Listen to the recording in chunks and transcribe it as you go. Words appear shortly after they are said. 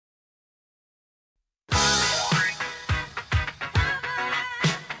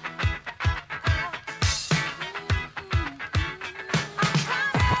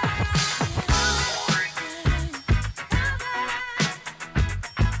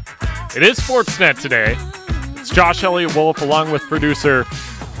It is Sportsnet today. It's Josh Elliott Wolf along with producer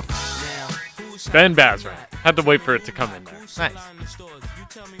Ben Bazran. Had to wait for it to come in there. Nice.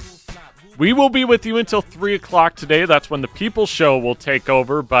 We will be with you until 3 o'clock today. That's when the People Show will take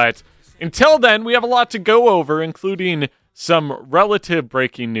over. But until then, we have a lot to go over, including some relative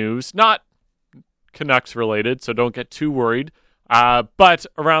breaking news. Not Canucks related, so don't get too worried. But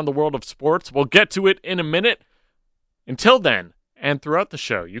around the world of sports, we'll get to it in a minute. Until then, and throughout the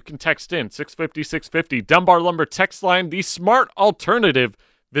show, you can text in 650-650, Dunbar Lumber text line, the smart alternative.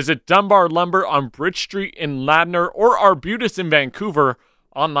 Visit Dunbar Lumber on Bridge Street in Ladner or Arbutus in Vancouver,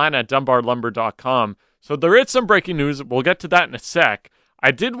 online at dunbarlumber.com. So there is some breaking news. We'll get to that in a sec. I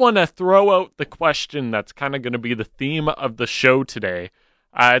did want to throw out the question that's kind of going to be the theme of the show today.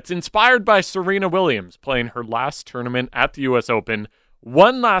 It's inspired by Serena Williams playing her last tournament at the U.S. Open.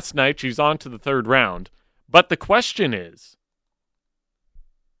 Won last night. She's on to the third round. But the question is,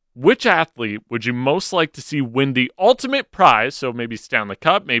 which athlete would you most like to see win the ultimate prize? So maybe Stanley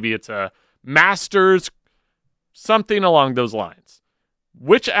Cup, maybe it's a Masters, something along those lines.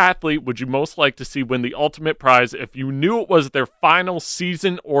 Which athlete would you most like to see win the ultimate prize if you knew it was their final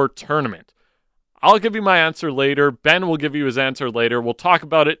season or tournament? I'll give you my answer later. Ben will give you his answer later. We'll talk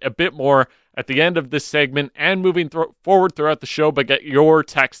about it a bit more at the end of this segment and moving forward throughout the show, but get your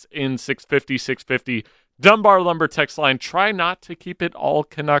text in 650-650. Dunbar Lumber text line. Try not to keep it all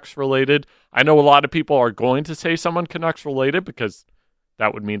Canucks related. I know a lot of people are going to say someone Canucks related because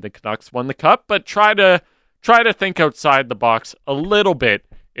that would mean the Canucks won the cup, but try to think outside the box a little bit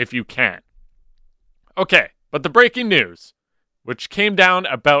if you can. Okay, but the breaking news, which came down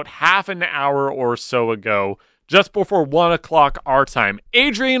about half an hour or so ago, just before 1 o'clock our time.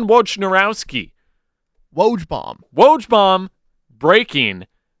 Adrian Wojnarowski. Wojbomb breaking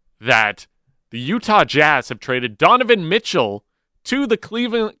that the Utah Jazz have traded Donovan Mitchell to the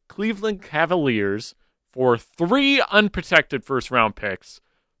Cleveland Cavaliers for 3 unprotected first-round picks,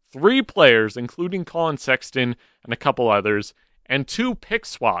 3 players, including Colin Sexton and a couple others, and 2 pick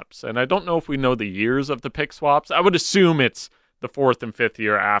swaps. And I don't know if we know the years of the pick swaps. I would assume it's the 4th and 5th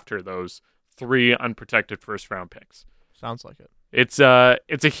year after those 3 unprotected first-round picks. Sounds like it. It's a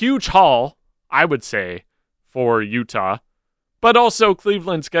huge haul, I would say, for Utah. But also,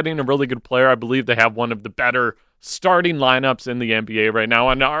 Cleveland's getting a really good player. I believe they have one of the better starting lineups in the NBA right now,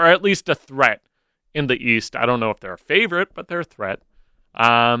 and are at least a threat in the East. I don't know if they're a favorite, but they're a threat.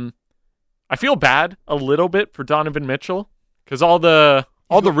 I feel bad a little bit for Donovan Mitchell, because all the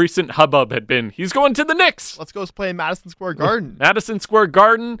recent hubbub had been, he's going to the Knicks. Let's go play in Madison Square Garden. Madison Square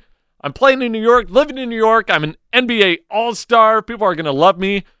Garden. I'm playing in New York, living in New York. I'm an NBA All-Star. People are going to love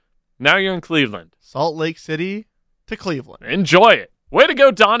me. Now you're in Cleveland. Salt Lake City to Cleveland. Enjoy it. Way to go,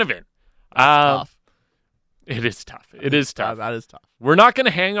 Donovan. Tough. It is tough. It is tough. That is tough. We're not going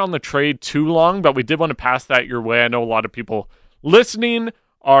to hang on the trade too long, but we did want to pass that your way. I know a lot of people listening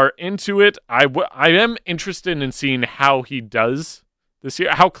are into it. I am interested in seeing how he does this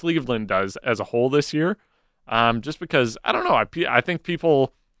year, how Cleveland does as a whole this year. Just because, I don't know, I think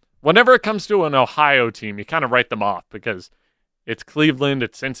people, whenever it comes to an Ohio team, you kind of write them off because it's Cleveland,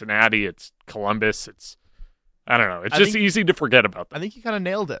 it's Cincinnati, it's Columbus, I don't know. It's just easy to forget about them. I think you kind of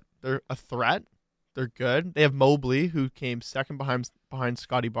nailed it. They're a threat. They're good. They have Mobley, who came second behind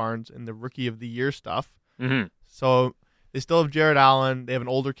Scotty Barnes in the Rookie of the Year stuff. Mm-hmm. So they still have Jared Allen. They have an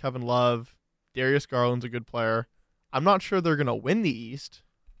older Kevin Love. Darius Garland's a good player. I'm not sure they're going to win the East,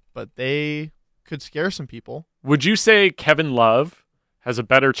 but they could scare some people. Would you say Kevin Love has a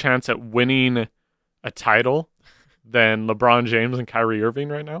better chance at winning a title than LeBron James and Kyrie Irving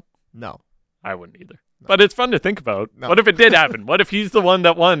right now? No. I wouldn't either. No. But it's fun to think about. No. What if it did happen? What if he's the one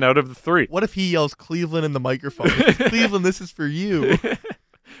that won out of the 3? What if he yells Cleveland in the microphone? Cleveland, this is for you.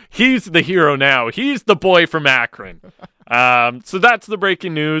 He's the hero now. He's the boy from Akron. So that's the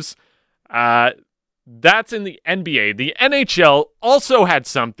breaking news. That's in the NBA. The NHL also had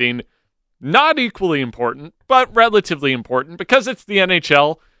something not equally important, but relatively important because it's the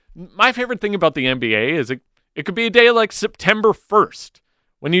NHL. My favorite thing about the NBA is it could be a day like September 1st.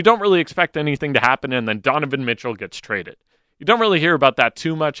 When you don't really expect anything to happen and then Donovan Mitchell gets traded. You don't really hear about that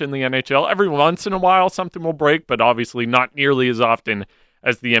too much in the NHL. Every once in a while, something will break, but obviously not nearly as often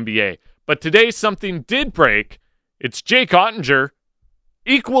as the NBA. But today, something did break. It's Jake Ottinger,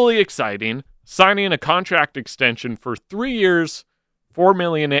 equally exciting, signing a contract extension for 3 years, $4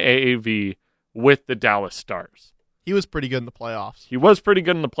 million AAV with the Dallas Stars. He was pretty good in the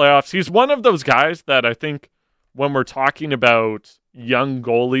playoffs. He's one of those guys that I think when we're talking about young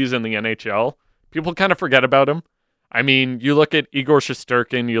goalies in the NHL, people kind of forget about him. I mean, you look at Igor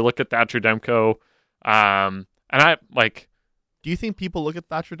Shesterkin, you look at Thatcher Demko, and Do you think people look at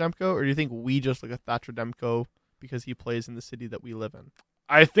Thatcher Demko, or do you think we just look at Thatcher Demko because he plays in the city that we live in?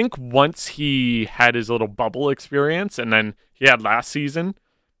 I think once he had his little bubble experience and then he had last season,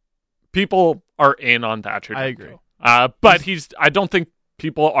 people are in on Thatcher Demko. I agree. But I don't think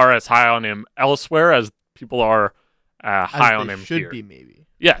people are as high on him elsewhere as people are high on him should here. be, maybe.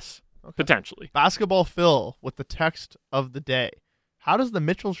 Yes, Okay. potentially. Basketball Phil with the text of the day. How does the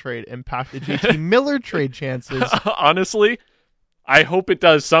Mitchell trade impact the JT Miller trade chances? Honestly, I hope it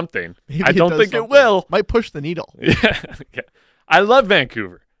does something. Maybe I don't does think it something. will. Might push the needle. Yeah. I love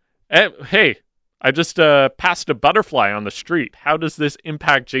Vancouver. Hey, I just passed a butterfly on the street. How does this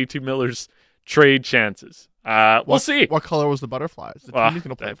impact JT Miller's trade chances? We'll see. What color was the butterfly? Is the team he's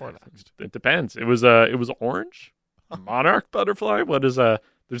going to play for next? It depends. It was orange. A monarch butterfly. What is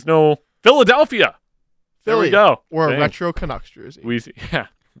There's no Philadelphia. There Philly. we go. Or Dang. a retro Canucks jersey.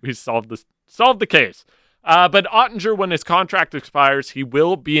 We solved the case. But Ottinger, when his contract expires, he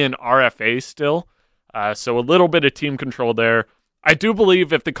will be an RFA still. So a little bit of team control there. I do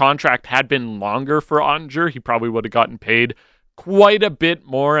believe if the contract had been longer for Ottinger, he probably would have gotten paid quite a bit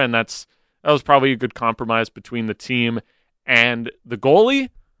more, and that was probably a good compromise between the team and the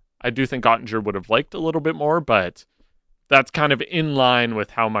goalie. I do think Ottinger would have liked a little bit more, but that's kind of in line with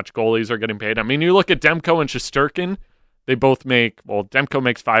how much goalies are getting paid. I mean, you look at Demko and Shesterkin, they both Demko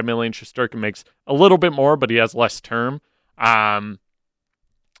makes $5 million, Shesterkin makes a little bit more, but he has less term.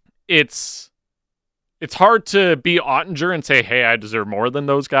 It's hard to be Ottinger and say, hey, I deserve more than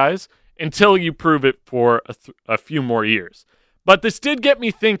those guys until you prove it for a few more years. But this did get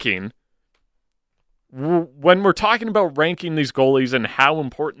me thinking, when we're talking about ranking these goalies and how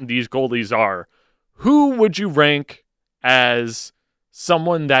important these goalies are, who would you rank as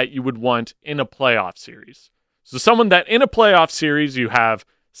someone that you would want in a playoff series? So someone that in a playoff series you have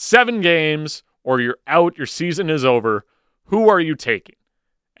 7 games or you're out, your season is over, who are you taking?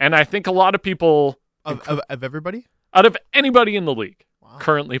 And I think a lot of people... Of everybody? Out of anybody in the league. Wow.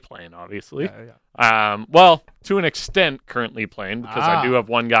 Currently playing, obviously. Yeah. Well, to an extent currently playing, because I do have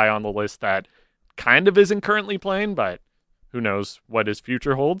one guy on the list that kind of isn't currently playing, but who knows what his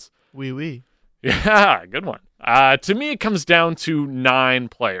future holds. Oui. Yeah, good one. To me, it comes down to 9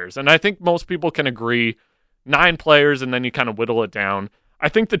 players, and I think most people can agree 9 players, and then you kind of whittle it down. I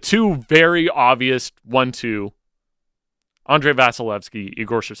think the 2 very obvious 1-2, Andrei Vasilevsky,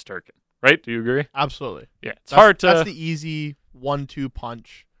 Igor Shesterkin. Right? Do you agree? Absolutely. Yeah, it's hard to... That's the easy 1-2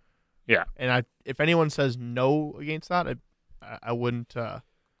 punch. Yeah. And if anyone says no against that, I wouldn't...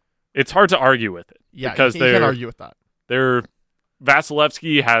 It's hard to argue with it. Yeah, because you can't argue with that.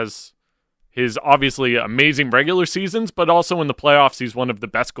 Vasilevsky has his obviously amazing regular seasons, but also in the playoffs, he's one of the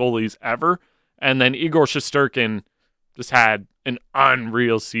best goalies ever. And then Igor Shesterkin just had an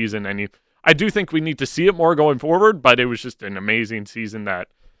unreal season. And I do think we need to see it more going forward, but it was just an amazing season that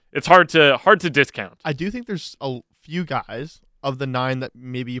it's hard to discount. I do think there's a few guys of the 9 that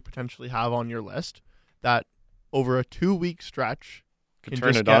maybe you potentially have on your list that over a 2-week stretch Could can turn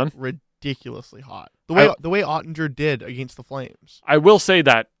just it get on. ridiculously hot. The way Ottinger did against the Flames. I will say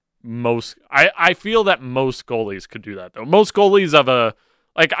that I feel that most goalies could do that, though. Most goalies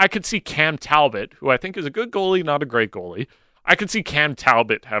I could see Cam Talbot, who I think is a good goalie, not a great goalie. I could see Cam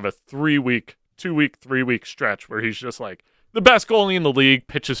Talbot have a 3-week stretch where he's just like the best goalie in the league,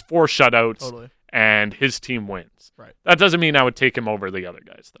 pitches 4 shutouts, Totally. and his team wins. Right. That doesn't mean I would take him over the other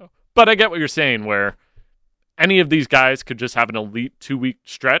guys, though. But I get what you're saying, where any of these guys could just have an elite 2-week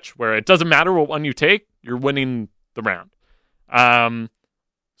stretch where it doesn't matter what one you take, you're winning the round.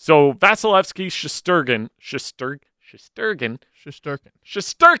 So Vasilevsky, Shesterkin.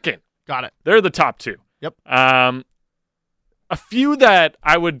 Got it. They're the top 2. Yep. A few that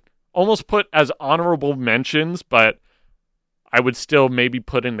I would almost put as honorable mentions, but I would still maybe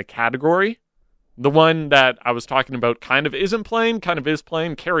put in the category. The one that I was talking about kind of isn't playing, kind of is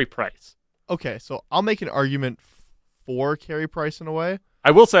playing, Carey Price. Okay, so I'll make an argument for Carey Price in a way.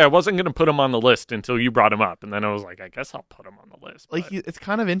 I will say I wasn't going to put him on the list until you brought him up, and then I was like, I guess I'll put him on the list. Like, it's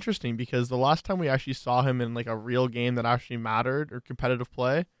kind of interesting because the last time we actually saw him in like a real game that actually mattered or competitive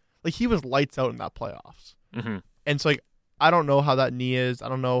play, like he was lights out in that playoffs. Mm-hmm. And so like I don't know how that knee is. I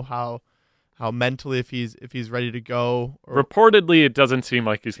don't know how mentally if he's ready to go. Reportedly, it doesn't seem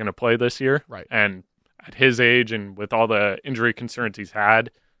like he's going to play this year. Right. And at his age and with all the injury concerns he's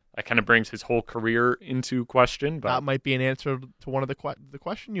had, that kind of brings his whole career into question. But that might be an answer to one of the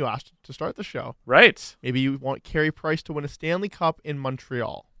question you asked to start the show. Right. Maybe you want Carey Price to win a Stanley Cup in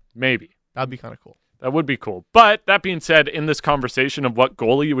Montreal. Maybe. That'd be kind of cool. That would be cool. But that being said, in this conversation of what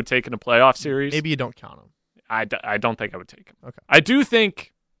goalie you would take in a playoff series, maybe you don't count him. I don't think I would take him. Okay. I do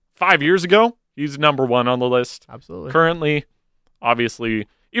think 5 years ago, he's number 1 on the list. Absolutely. Currently, Obviously,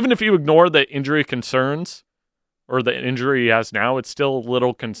 even if you ignore the injury concerns or the injury he has now, it's still a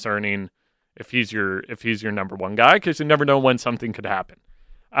little concerning if he's your number one guy, because you never know when something could happen.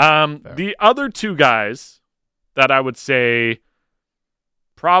 The other two guys that I would say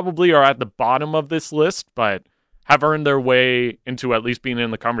probably are at the bottom of this list, but have earned their way into at least being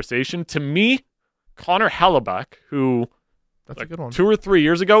in the conversation. To me, Connor Hellebuyck, who That's a good one. 2 or 3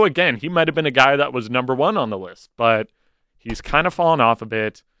 years ago, again, he might have been a guy that was number one on the list, but he's kind of fallen off a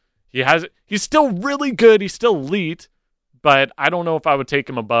bit. He's still really good. He's still elite, but I don't know if I would take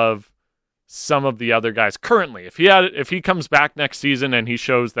him above some of the other guys currently. If he comes back next season and he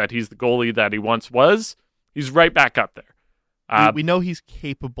shows that he's the goalie that he once was, he's right back up there. We know he's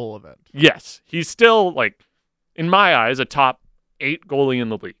capable of it. Yes, he's still, like, in my eyes, a top 8 goalie in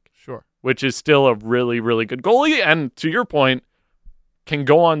the league. Sure. Which is still a really, really good goalie, and to your point, can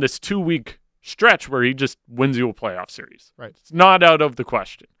go on this 2-week stretch where he just wins you a playoff series. Right. It's not out of the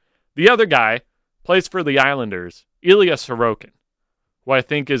question. The other guy plays for the Islanders, Ilya Sorokin, who I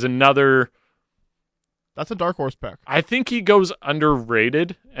think is another... That's a dark horse pick. I think he goes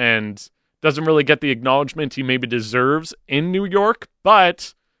underrated and doesn't really get the acknowledgement he maybe deserves in New York,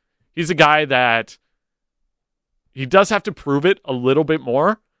 but he's a guy that he does have to prove it a little bit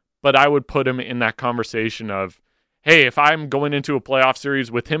more, but I would put him in that conversation of, hey, if I'm going into a playoff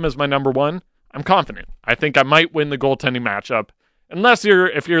series with him as my number one, I'm confident. I think I might win the goaltending matchup.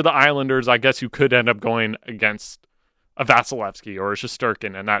 If you're the Islanders, I guess you could end up going against a Vasilevsky or a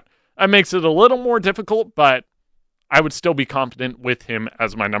Shesterkin, and that makes it a little more difficult, but I would still be confident with him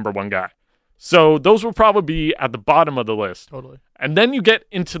as my number one guy. So those will probably be at the bottom of the list. Totally. And then you get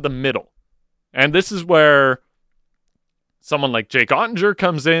into the middle. And this is where someone like Jake Ottinger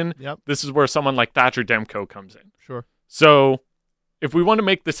comes in. Yep. This is where someone like Thatcher Demko comes in. Sure. So if we want to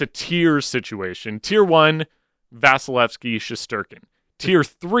make this a tier situation, tier 1, Vasilevsky, Shesterkin. Tier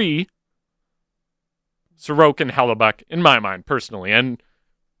 3, Sorokin, Hellebuyck, in my mind, personally. And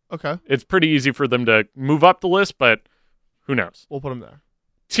okay, it's pretty easy for them to move up the list, but who knows? we'll put him there.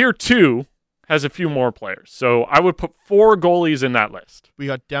 Tier 2 has a few more players. So I would put 4 goalies in that list. We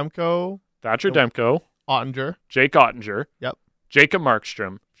got Demko, Thatcher Demko, Ottinger. Jake Ottinger, Yep. Jacob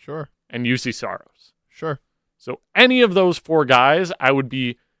Markstrom, Sure. and UC Saros. Sure. So any of those 4 guys, I would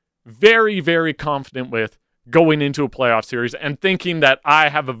be very, very confident with going into a playoff series and thinking that I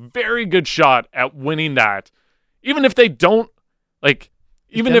have a very good shot at winning that. Even if they don't, like,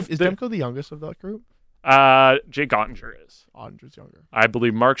 Is Demko the youngest of that group? Jake Ottinger is. Ottinger's younger. I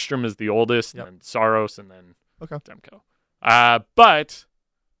believe Markstrom is the oldest, Yep. and then Saros, and then Okay. Demko. But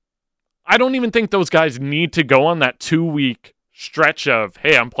I don't even think those guys need to go on that 2-week stretch of,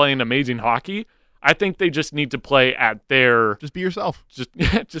 hey, I'm playing amazing hockey. I think they just need to play at their... Just be yourself.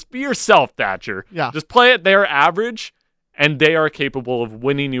 Just be yourself, Thatcher. Yeah. Just play at their average, and they are capable of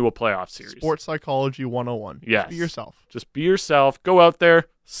winning you a playoff series. Sports psychology 101. Yes. Just be yourself. Just be yourself. Go out there,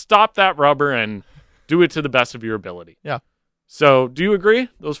 stop that rubber, and do it to the best of your ability. Yeah. So, do you agree?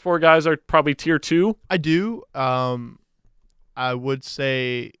 Those 4 guys are probably tier 2? I do. I would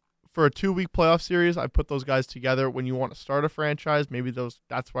say for a 2-week playoff series, I put those guys together. When you want to start a franchise,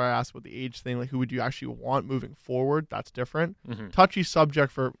 that's why I asked about the age thing. Like, who would you actually want moving forward? That's different. Mm-hmm. Touchy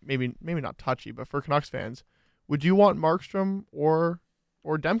subject for maybe not touchy, but for Canucks fans, would you want Markstrom or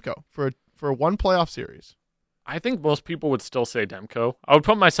Demko for one playoff series? I think most people would still say Demko. I would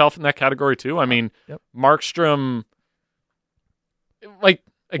put myself in that category too. I mean, Yep. Markstrom, like,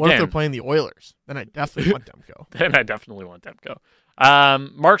 again. What if they're playing the Oilers? Then I definitely want Demko. Then I definitely want Demko.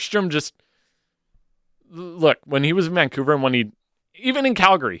 Markstrom just, look, when he was in Vancouver and even in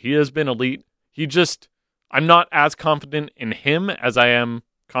Calgary, he has been elite. I'm not as confident in him as I am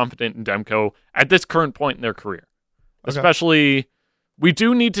confident in Demko at this current point in their career. Okay. Especially, we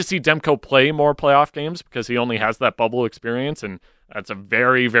do need to see Demko play more playoff games because he only has that bubble experience, and that's a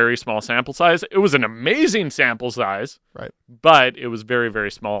very, very small sample size. It was an amazing sample size, Right. but it was very,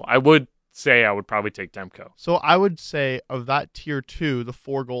 very small. I would say I would probably take Demko. So I would say of that tier 2, the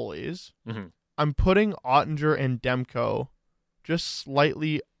 4 goalies, Mm-hmm. I'm putting Ottinger and Demko just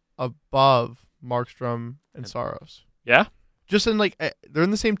slightly above Markstrom and Saros. Yeah? Just in they're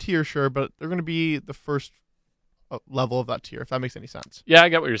in the same tier, sure, but they're going to be the first level of that tier, if that makes any sense. Yeah, I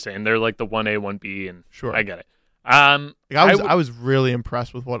get what you're saying. They're like the 1A, 1B, and Sure. I get it. I was really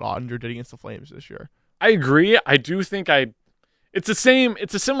impressed with what Ottinger did against the Flames this year. I agree. I do think it's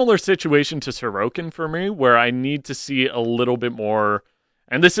a similar situation to Sorokin for me, where I need to see a little bit more,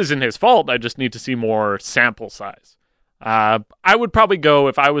 and this isn't his fault, I just need to see more sample size. I would probably go,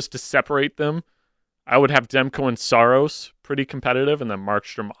 if I was to separate them, I would have Demko and Saros pretty competitive, and then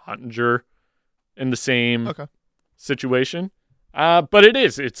Markstrom, Ottinger in the same situation. But it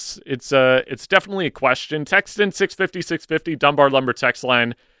is. It's definitely a question. Text in 650 Dunbar Lumber text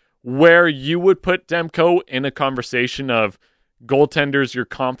line where you would put Demko in a conversation of goaltenders you're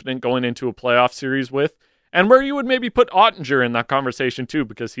confident going into a playoff series with, and where you would maybe put Ottinger in that conversation too,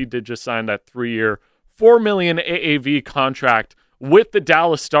 because he did just sign that 3-year, $4 million AAV contract with the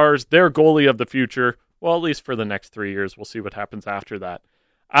Dallas Stars, their goalie of the future. Well, at least for the next 3 years. We'll see what happens after that.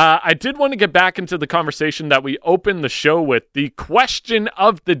 I did want to get back into the conversation that we opened the show with, the question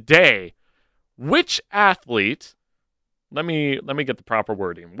of the day. Which athlete, let me get the proper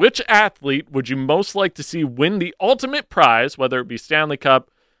wording. Which athlete would you most like to see win the ultimate prize, whether it be Stanley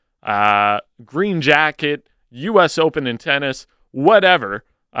Cup, Green Jacket, U.S. Open in tennis, whatever,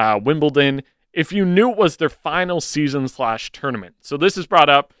 Wimbledon, if you knew it was their final season/tournament? So this is brought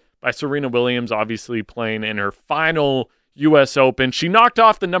up by Serena Williams, obviously playing in her final U.S. Open. She knocked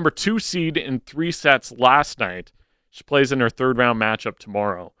off the number 2 seed in 3 sets last night. She plays in her third-round matchup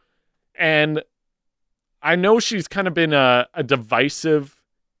tomorrow. And I know she's kind of been a divisive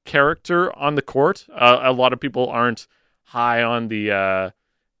character on the court. A lot of people aren't high on the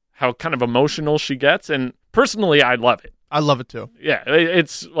how kind of emotional she gets. And personally, I love it. I love it too. Yeah,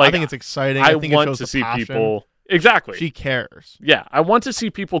 it's like I think it's exciting. I think want it shows to the see passion. people. Exactly. She cares. Yeah, I want to see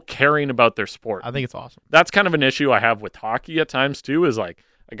people caring about their sport. I think it's awesome. That's kind of an issue I have with hockey at times too, is like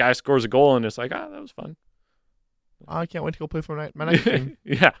a guy scores a goal and it's like, that was fun. I can't wait to go play for my next team.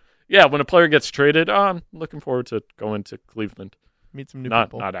 Yeah, when a player gets traded, I'm looking forward to going to Cleveland. Meet some new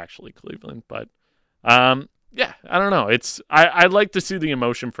people. Not actually Cleveland, but yeah, I don't know. I like to see the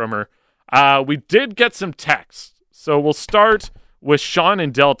emotion from her. We did get some texts, so we'll start with Sean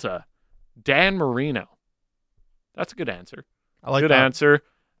in Delta. Dan Marino. That's a good answer. I like good that. answer.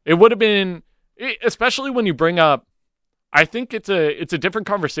 It would have been, especially when you bring up, I think it's a different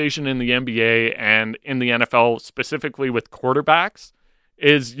conversation in the NBA and in the NFL, specifically with quarterbacks,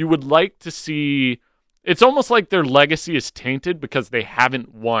 is you would like to see, it's almost like their legacy is tainted because they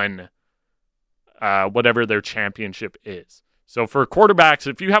haven't won whatever their championship is. So for quarterbacks,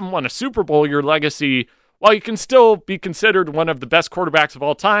 if you haven't won a Super Bowl, your legacy, while you can still be considered one of the best quarterbacks of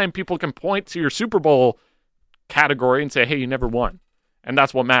all time, people can point to your Super Bowl category and say, hey, you never won. And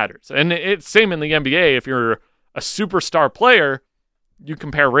that's what matters. And it's same in the NBA. If you're a superstar player, you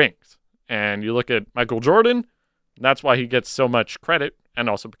compare rings. And you look at Michael Jordan, that's why he gets so much credit, and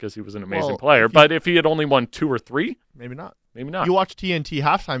also because he was an amazing player. But if he had only won 2 or 3, maybe not. You watch TNT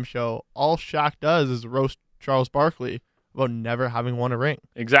halftime show, all Shaq does is roast Charles Barkley about never having won a ring.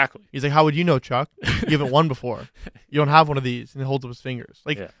 Exactly. He's like, how would you know, Chuck? You haven't won before. You don't have one of these. And he holds up his fingers.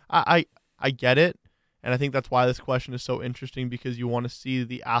 Like, yeah. I get it. And I think that's why this question is so interesting, because you want to see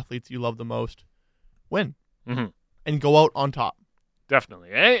the athletes you love the most win and go out on top.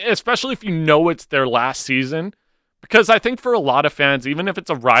 Definitely. Especially if you know it's their last season. Because I think for a lot of fans, even if it's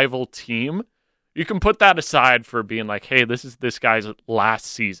a rival team, you can put that aside for being like, hey, this is this guy's last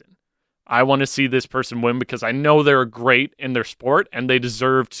season. I want to see this person win because I know they're great in their sport and they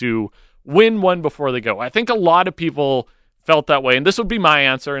deserve to win one before they go. I think a lot of people felt that way, and this would be my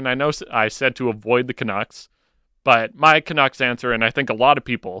answer, and I know I said to avoid the Canucks, but my Canucks answer, and I think a lot of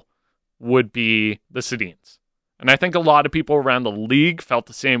people, would be the Sedins. And I think a lot of people around the league felt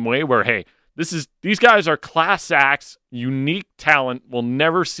the same way, where, hey, these guys are class acts, unique talent. We'll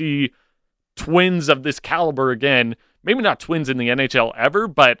never see twins of this caliber again. Maybe not twins in the NHL ever,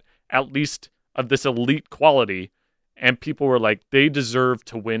 but at least of this elite quality. And people were like, they deserve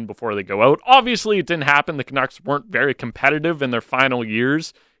to win before they go out. Obviously, it didn't happen. The Canucks weren't very competitive in their final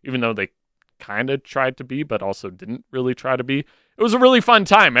years, even though they kind of tried to be, but also didn't really try to be. It was a really fun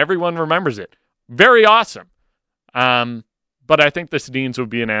time. Everyone remembers it. Very awesome. But I think the Sedins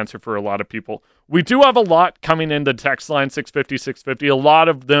would be an answer for a lot of people. We do have a lot coming in the text line, 650. A lot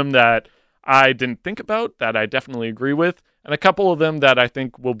of them that I didn't think about, that I definitely agree with, and a couple of them that I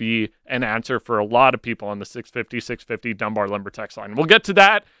think will be an answer for a lot of people on the 650 Dunbar Lumber text line. We'll get to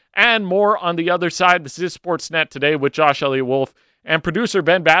that and more on the other side. This is Sportsnet Today with Josh Elliott Wolf and producer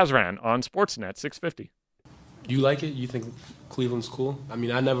Ben Bazran on Sportsnet 650. You like it? You think Cleveland's cool? I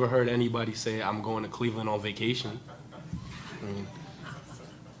mean, I never heard anybody say, I'm going to Cleveland on vacation. I mean,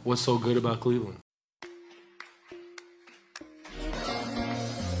 what's so good about Cleveland?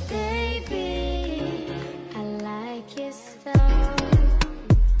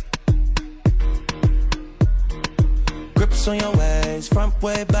 On your ways, front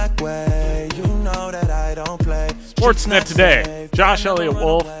way, back way. You know that I don't play. Sportsnet Today. Josh Elliott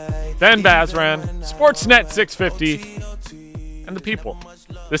Wolf, Ben Bazran, Sportsnet 650, and The People.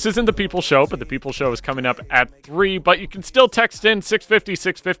 This isn't The People Show, but The People Show is coming up at 3. But you can still text in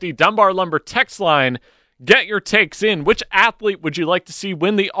 650 Dunbar Lumber text line. Get your takes in. Which athlete would you like to see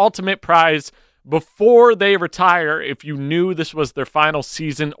win the ultimate prize before they retire if you knew this was their final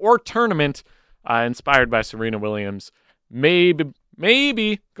season or tournament, inspired by Serena Williams?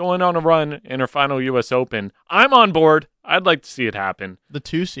 Maybe going on a run in her final U.S. Open. I'm on board. I'd like to see it happen. The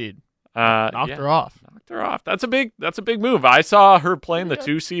 2 seed. Knocked her off. Knocked her off. That's a big move. I saw her playing the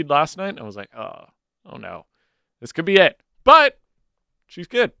 2 seed last night, and I was like, oh no. This could be it. But she's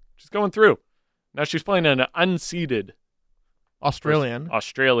good. She's going through. Now she's playing an unseeded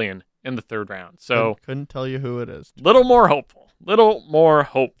Australian in the 3rd round. So couldn't tell you who it is. Little more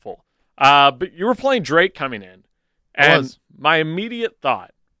hopeful. But you were playing Drake coming in. And my immediate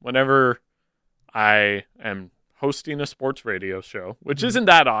thought whenever I am hosting a sports radio show, which isn't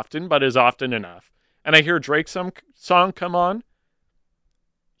that often, but is often enough, and I hear Drake's song come on,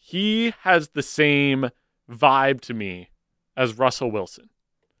 he has the same vibe to me as Russell Wilson.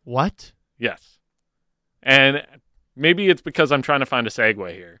 What? Yes. And maybe it's because I'm trying to find a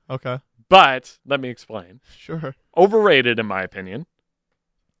segue here. Okay. But let me explain. Sure. Overrated, in my opinion.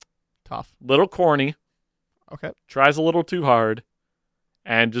 Tough. Little corny. Okay. Tries a little too hard.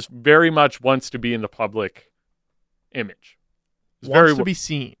 And just very much wants to be in the public image. Wants to be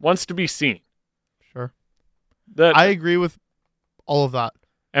seen. Wants to be seen. Sure. I agree with all of that.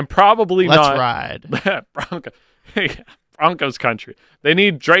 And probably Let's not. ride. Broncos country. They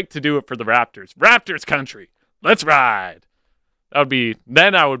need Drake to do it for the Raptors. Raptors country. Let's ride.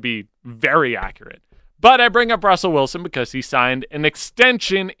 Then I would be very accurate. But I bring up Russell Wilson because he signed an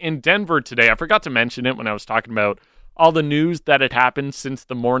extension in Denver today. I forgot to mention it when I was talking about all the news that had happened since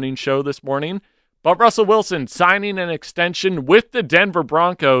the morning show this morning. But Russell Wilson signing an extension with the Denver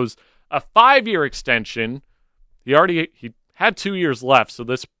Broncos, a 5-year extension. He had 2 years left, so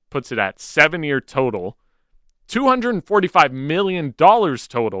this puts it at 7-year total. $245 million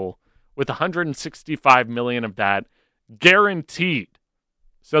total, with $165 million of that guaranteed.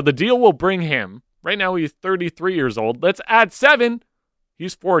 So the deal will bring him, right now he's 33 years old. Let's add 7.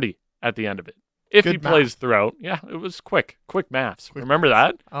 He's 40 at the end of it. If Good he math. plays throughout. Yeah, it was quick maths. Remember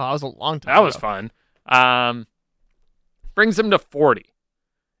that? Oh, that was a long time That ago. was fun. Brings him to 40.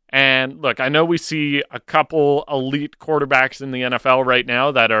 And look, I know we see a couple elite quarterbacks in the NFL right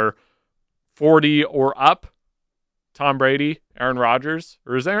now that are 40 or up. Tom Brady, Aaron Rodgers,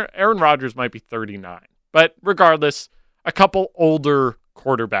 or Aaron Rodgers might be 39. But regardless, a couple older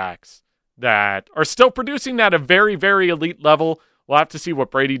quarterbacks that are still producing at a very, very elite level. We'll have to see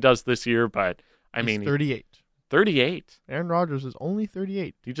what Brady does this year, but He's 38. 38. Aaron Rodgers is only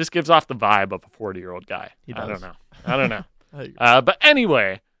 38. He just gives off the vibe of a 40-year-old guy. He does. I don't know. I agree. But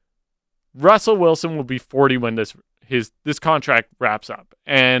anyway, Russell Wilson will be 40 when this contract wraps up.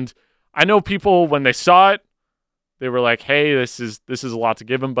 And I know people, when they saw it, they were like, hey, this is a lot to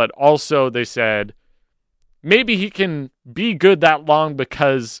give him. But also they said, maybe he can be good that long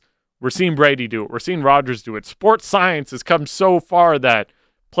because we're seeing Brady do it. We're seeing Rodgers do it. Sports science has come so far that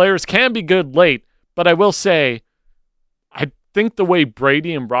players can be good late. But I will say, I think the way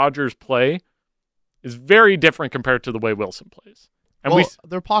Brady and Rodgers play is very different compared to the way Wilson plays. And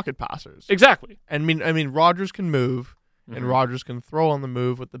they're pocket passers. Exactly. I mean, Rodgers can move, and Mhm. Rodgers can throw on the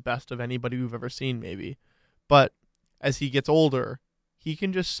move with the best of anybody we've ever seen, maybe. But as he gets older, he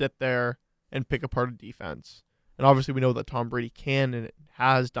can just sit there and pick apart a defense. And obviously, we know that Tom Brady can and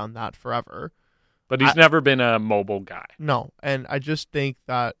has done that forever. But he's never been a mobile guy. No, and I just think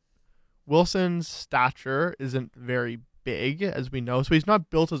that Wilson's stature isn't very big, as we know. So he's not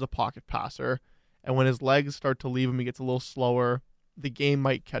built as a pocket passer. And when his legs start to leave him, he gets a little slower. The game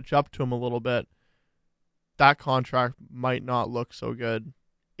might catch up to him a little bit. That contract might not look so good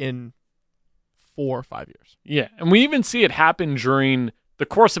in 4 or 5 years. Yeah, and we even see it happen during the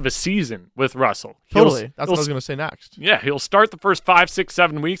course of a season with Russell. Totally. That's what I was going to say next. Yeah, he'll start the first 5, 6,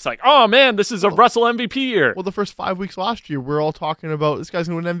 7 weeks like, oh man, this is a Russell MVP year. Well, the first 5 weeks last year, we're all talking about this guy's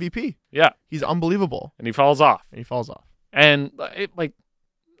going to win MVP. Yeah, He's unbelievable. and he falls off. And he falls off. And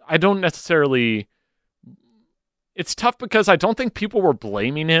I don't necessarily. It's tough because I don't think people were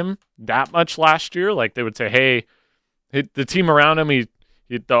blaming him that much last year. Like they would say, hey, the team around him,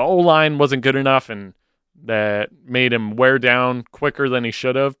 the O-line wasn't good enough, and that made him wear down quicker than he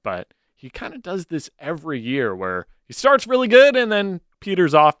should have. But he kind of does this every year where he starts really good and then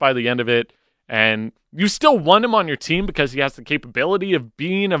peters off by the end of it. And you still want him on your team because he has the capability of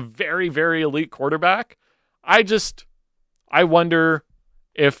being a very, very elite quarterback. I wonder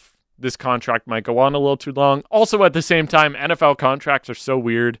if this contract might go on a little too long. Also, at the same time, NFL contracts are so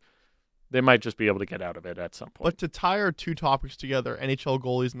weird. They might just be able to get out of it at some point. But to tie our two topics together, NHL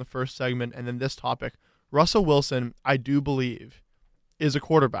goalies in the first segment and then this topic, Russell Wilson, I do believe, is a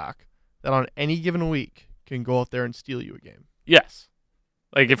quarterback that on any given week can go out there and steal you a game. Yes.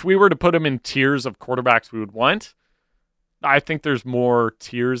 Like, if we were to put him in tiers of quarterbacks we would want, I think there's more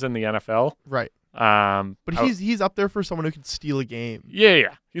tiers in the NFL. Right. But he's up there for someone who can steal a game.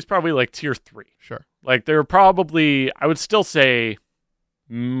 Yeah. He's probably like tier 3. Sure. Like, there are probably, I would still say,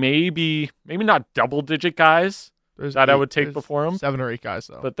 maybe not double-digit guys that I would take before him. 7 or 8 guys,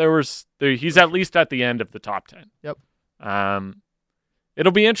 though. But he's at least at the end of the top 10. Yep.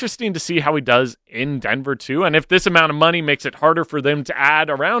 It'll be interesting to see how he does in Denver, too. And if this amount of money makes it harder for them to add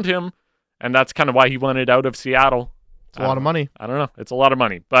around him, and that's kind of why he wanted out of Seattle. It's a lot of money. I don't know. It's a lot of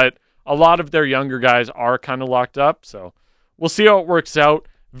money. But a lot of their younger guys are kind of locked up. So we'll see how it works out.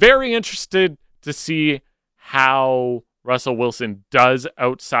 Very interested to see how Russell Wilson does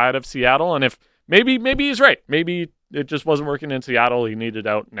outside of Seattle. And if maybe he's right. Maybe it just wasn't working in Seattle. He needed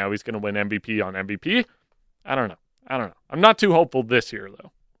out. Now he's going to win MVP on MVP. I don't know. I'm not too hopeful this year,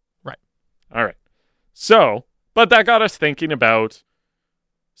 though. Right. All right. So, but that got us thinking about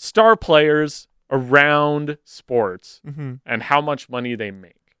star players around sports and how much money they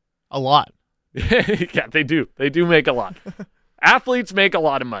make. A lot. Yeah, they do. They do make a lot. Athletes make a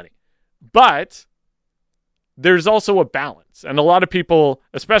lot of money. But there's also a balance. And a lot of people,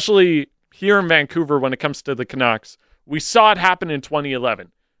 especially here in Vancouver when it comes to the Canucks, we saw it happen in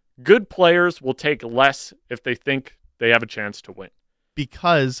 2011. Good players will take less if they think they have a chance to win.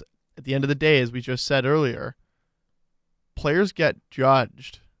 Because at the end of the day, as we just said earlier, players get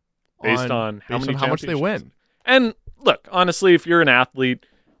judged based on how much they win. And look, honestly, if you're an athlete,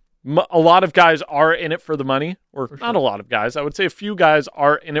 a lot of guys are in it for the money, or not a lot of guys. I would say a few guys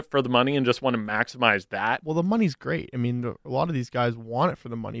are in it for the money and just want to maximize that. Well, the money's great. I mean, a lot of these guys want it for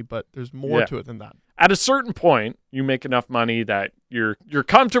the money, but there's more to it than that. At a certain point, you make enough money that you're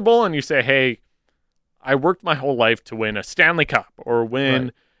comfortable and you say, hey, I worked my whole life to win a Stanley Cup or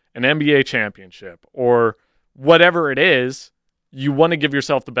win an NBA championship or whatever it is. You want to give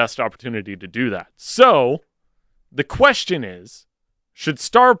yourself the best opportunity to do that. So the question is, should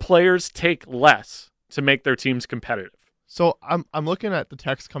star players take less to make their teams competitive? So I'm looking at the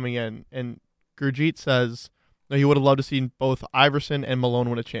text coming in, and Gurjeet says no, he would have loved to see both Iverson and Malone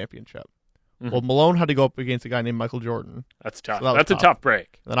win a championship. Mm-hmm. Well, Malone had to go up against a guy named Michael Jordan. That's tough. So that's a tough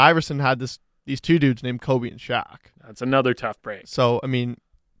break. And then Iverson had these two dudes named Kobe and Shaq. That's another tough break. So, I mean,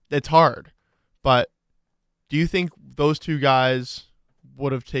 it's hard. But do you think those two guys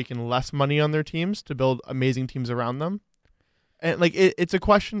would have taken less money on their teams to build amazing teams around them? And like it's a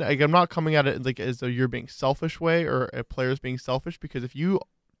question. Like, I'm not coming at it like as though you're being selfish way or a player's being selfish, because if you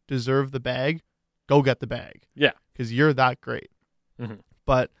deserve the bag, go get the bag. Yeah, because you're that great. Mm-hmm.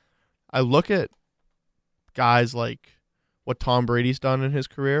 But I look at guys like what Tom Brady's done in his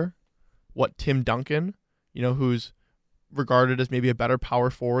career, what Tim Duncan, who's regarded as maybe a better power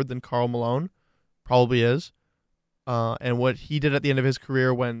forward than Karl Malone, probably is. And what he did at the end of his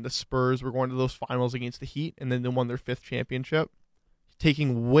career when the Spurs were going to those finals against the Heat and then they won their 5th championship,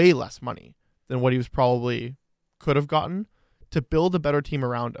 taking way less money than what he was probably could have gotten to build a better team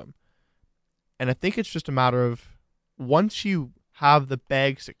around him. And I think it's just a matter of once you have the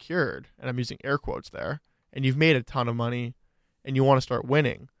bag secured, and I'm using air quotes there, and you've made a ton of money and you want to start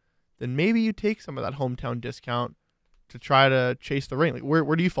winning, then maybe you take some of that hometown discount to try to chase the ring. Like,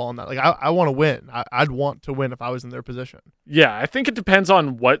 where do you fall on that? Like, I want to win. I'd want to win if I was in their position. Yeah, I think it depends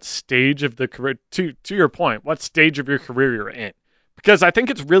on what stage of the career, to your point, what stage of your career you're in. Because I think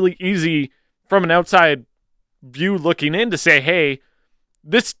it's really easy from an outside view looking in to say, hey,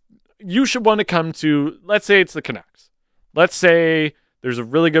 you should want to come to, let's say it's the Canucks. Let's say there's a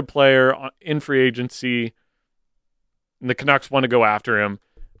really good player in free agency and the Canucks want to go after him,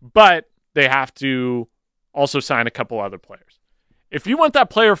 but they have to also sign a couple other players. If you want that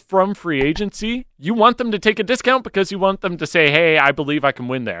player from free agency, you want them to take a discount because you want them to say, hey, I believe I can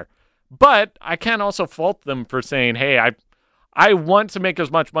win there. But I can't also fault them for saying, hey, I want to make as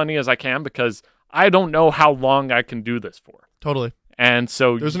much money as I can because I don't know how long I can do this for. Totally. And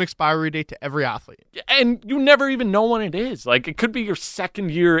so there's an expiry date to every athlete. And you never even know when it is. Like, it could be your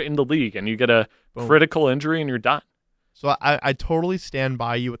second year in the league and you get a critical injury and you're done. So I totally stand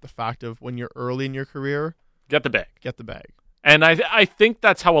by you with the fact of when you're early in your career, get the bag. Get the bag. And I think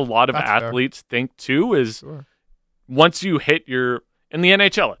that's how a lot of athletes think too, is once you hit in the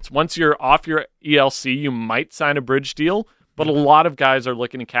NHL, it's once you're off your ELC, you might sign a bridge deal, but a lot of guys are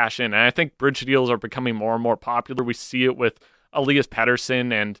looking to cash in. And I think bridge deals are becoming more and more popular. We see it with Elias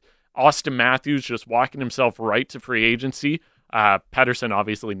Pettersson and Austin Matthews just walking himself right to free agency. Pettersson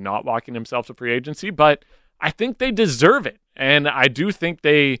obviously not walking himself to free agency, but I think they deserve it. And I do think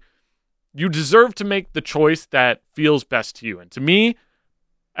you deserve to make the choice that feels best to you. And to me,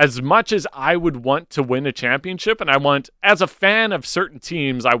 as much as I would want to win a championship, and I want, as a fan of certain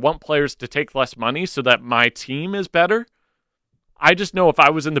teams, I want players to take less money so that my team is better. I just know if I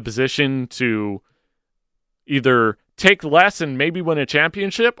was in the position to either take less and maybe win a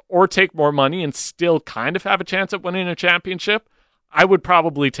championship or take more money and still kind of have a chance at winning a championship, I would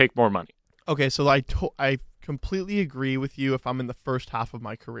probably take more money. Okay, so I completely agree with you if I'm in the first half of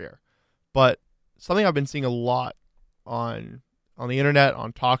my career. But something I've been seeing a lot on the internet,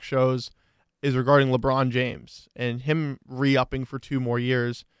 on talk shows, is regarding LeBron James and him re-upping for 2 more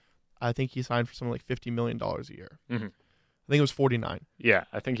years. I think he signed for something like $50 million a year. Mm-hmm. I think it was 49. Yeah,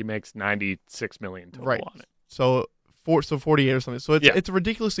 I think he makes $96 million total right. on it. So 48 or something. So it's a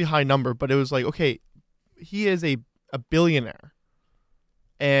ridiculously high number, but it was like, okay, he is a billionaire.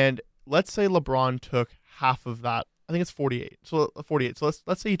 And let's say LeBron took half of that. I think it's 48. So 48. So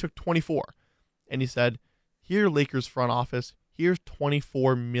let's say he took 24 and he said, "Here, Lakers front office, here's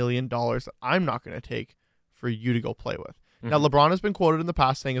 $24 million that I'm not going to take for you to go play with." Mm-hmm. Now, LeBron has been quoted in the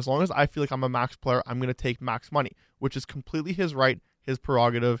past saying, as long as I feel like I'm a max player, I'm going to take max money, which is completely his right, his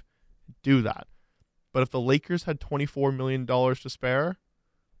prerogative. Do that. But if the Lakers had $24 million to spare,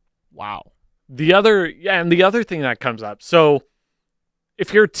 wow. The other thing that comes up, so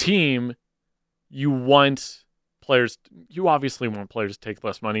if you're a team, you obviously want players to take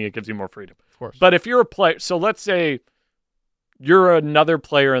less money. It gives you more freedom. Of course. But if you're a player, so let's say you're another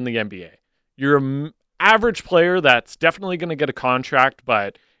player in the NBA. You're an average player that's definitely going to get a contract,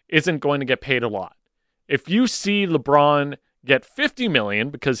 but isn't going to get paid a lot. If you see LeBron get $50 million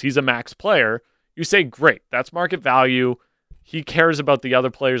because he's a max player, you say, great, that's market value. He cares about the other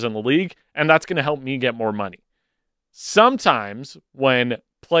players in the league, and that's going to help me get more money. Sometimes when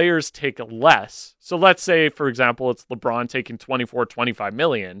players take less, so let's say, for example, it's LeBron taking $25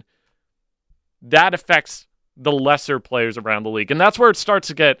 million, that affects the lesser players around the league. And that's where it starts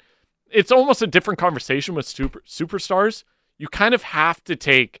to get, it's almost a different conversation with superstars. You kind of have to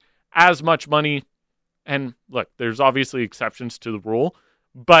take as much money, and look, there's obviously exceptions to the rule,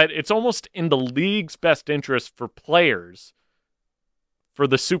 but it's almost in the league's best interest for players, for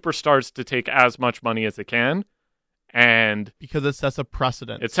the superstars to take as much money as they can. And because it sets a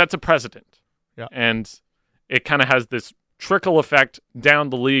precedent. It sets a precedent. Yeah. And it kind of has this trickle effect down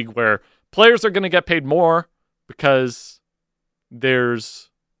the league where players are going to get paid more because there's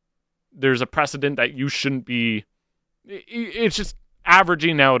a precedent that you shouldn't be. It's just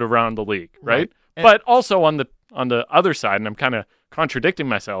averaging out around the league, right? But also on the other side, and I'm kind of contradicting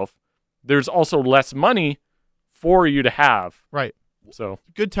myself, there's also less money for you to have. Right. So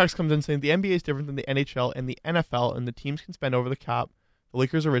good text comes in saying the NBA is different than the NHL and the NFL, and the teams can spend over the cap. The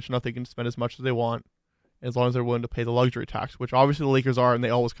Lakers are rich enough; they can spend as much as they want, as long as they're willing to pay the luxury tax, which obviously the Lakers are, and they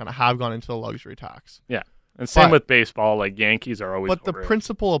always kind of have gone into the luxury tax. Yeah, and same with baseball. Like Yankees are always. But the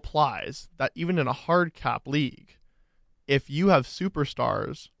principle applies that even in a hard cap league, if you have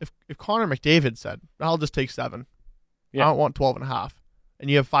superstars, if Connor McDavid said, "I'll just take 7, I don't want 12.5," and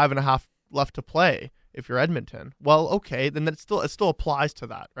you have 5.5 left to play. If you're Edmonton, well, okay, then it still applies to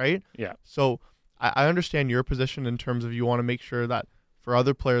that, right? Yeah. So I understand your position in terms of you want to make sure that for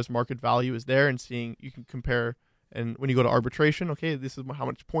other players, market value is there, and seeing you can compare. And when you go to arbitration, okay, this is how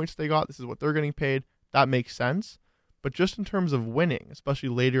much points they got. This is what they're getting paid. That makes sense. But just in terms of winning, especially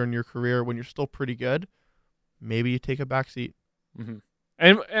later in your career when you're still pretty good, maybe you take a back seat. Mm-hmm.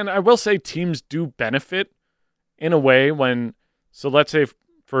 And I will say teams do benefit in a way when. So let's say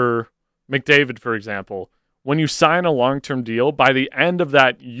for McDavid, for example, when you sign a long-term deal, by the end of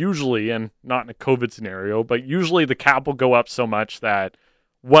that, usually, and not in a COVID scenario, but usually the cap will go up so much that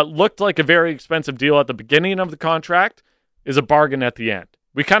what looked like a very expensive deal at the beginning of the contract is a bargain at the end.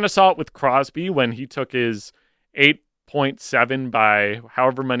 We kind of saw it with Crosby when he took his 8.7 by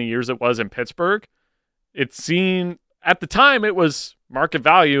however many years it was in Pittsburgh. It seemed, at the time, it was market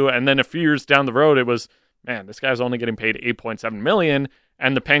value, and then a few years down the road, it was, man, this guy's only getting paid $8.7 million,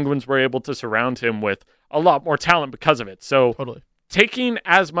 and the Penguins were able to surround him with a lot more talent because of it. So totally. Taking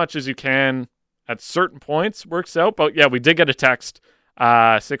as much as you can at certain points works out. But yeah, we did get a text,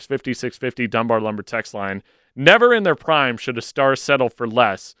 650 Dunbar Lumber text line. Never in their prime should a star settle for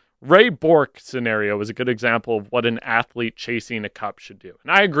less. Ray Bourque scenario is a good example of what an athlete chasing a cup should do.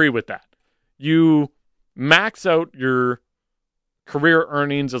 And I agree with that. You max out your career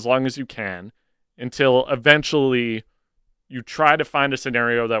earnings as long as you can until eventually you try to find a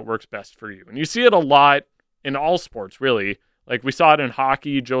scenario that works best for you. And you see it a lot in all sports, really. Like we saw it in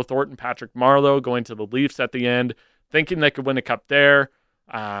hockey, Joe Thornton, Patrick Marleau going to the Leafs at the end, thinking they could win a cup there.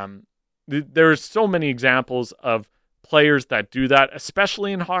 There's so many examples of players that do that,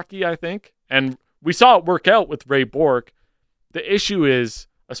 especially in hockey, I think. And we saw it work out with Ray Bourque. The issue is,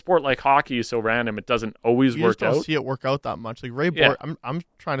 a sport like hockey is so random, it doesn't always You work just don't out. see it work out that much. Like Ray Yeah. Bork, I'm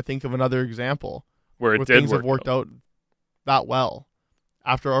trying to think of another example Where it where did things work have worked out that well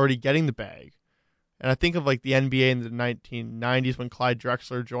after already getting the bag. And I think of like the NBA in the 1990s when Clyde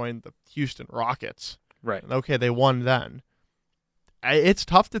Drexler joined the Houston Rockets. Right. And okay, they won then. It's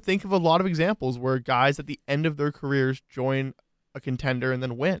tough to think of a lot of examples where guys at the end of their careers join a contender and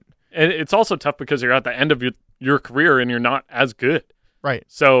then win. And it's also tough because you're at the end of your career and you're not as good. Right.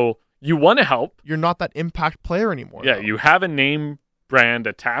 So you want to help. You're not that impact player anymore. Yeah, though. you have a name brand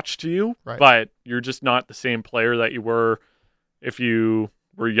attached to you, Right. but you're just not the same player that you were if you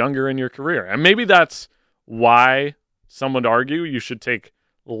were younger in your career. And maybe that's why some would argue you should take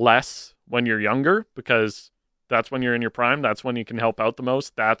less when you're younger, because that's when you're in your prime. That's when you can help out the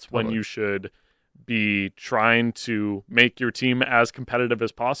most. That's when Totally. you should be trying to make your team as competitive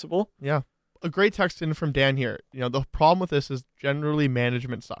as possible. Yeah. A great text in from Dan here. The problem with this is generally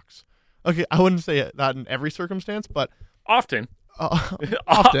management sucks. Okay, I wouldn't say that in every circumstance, but Often.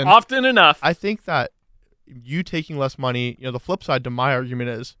 often. Often enough. I think that you taking less money, the flip side to my argument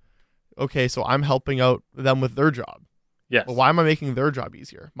is, okay, so I'm helping out them with their job. Yes. Well, why am I making their job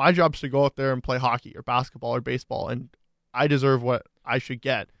easier? My job is to go out there and play hockey or basketball or baseball, and I deserve what I should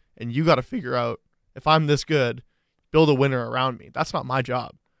get. And you got to figure out, if I'm this good, build a winner around me. That's not my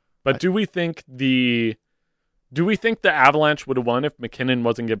job. But do we think the Avalanche would have won if McKinnon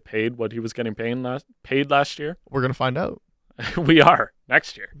wasn't getting paid what he was getting paid last year? We're going to find out. We are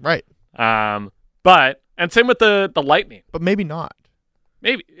next year. Right. And same with the Lightning. But maybe not.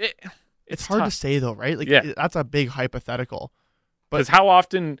 Maybe It's hard tough. to say, though, right? Like, Yeah. that's a big hypothetical. Because how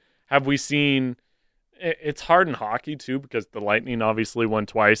often have we seen? It's hard in hockey too, because the Lightning obviously won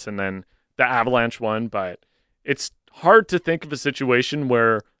twice, and then the Avalanche won. But it's hard to think of a situation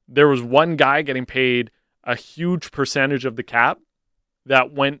where there was one guy getting paid a huge percentage of the cap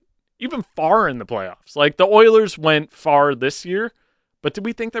that went even far in the playoffs. Like the Oilers went far this year, but did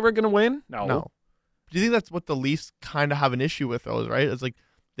we think they were going to win? No. Do you think that's what the Leafs kind of have an issue with, those, right? It's like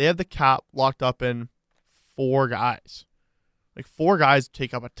they have the cap locked up in 4 guys. Like 4 guys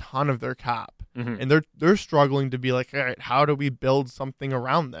take up a ton of their cap. Mhm. And they're struggling to be like, all right, how do we build something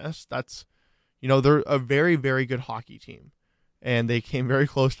around this? That's, they're a very, very good hockey team. And they came very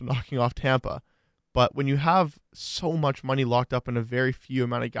close to knocking off Tampa. But when you have so much money locked up in a very few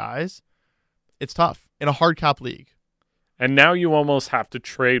amount of guys, it's tough in a hard cap league. And now you almost have to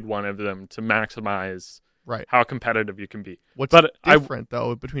trade one of them to maximize Right. how competitive you can be. What's But different,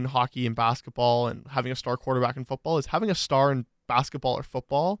 though, between hockey and basketball and having a star quarterback in football is having a star in basketball or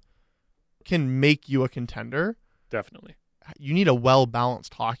football can make you a contender. Definitely. You need a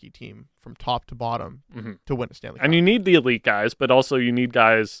well-balanced hockey team from top to bottom Mhm. to win a Stanley Cup. And you need the elite guys, but also you need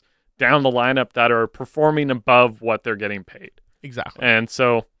guys down the lineup that are performing above what they're getting paid. Exactly. And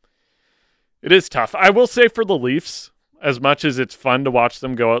so it is tough. I will say for the Leafs, as much as it's fun to watch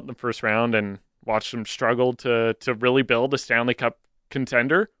them go out in the first round and watch them struggle to really build a Stanley Cup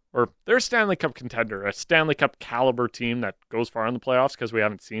contender, or they're a Stanley Cup contender, a Stanley Cup caliber team that goes far in the playoffs because we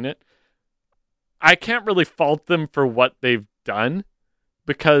haven't seen it. I can't really fault them for what they've done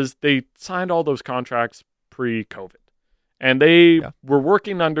because they signed all those contracts pre-COVID. And they were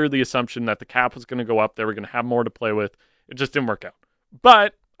working under the assumption that the cap was going to go up. They were going to have more to play with. It just didn't work out.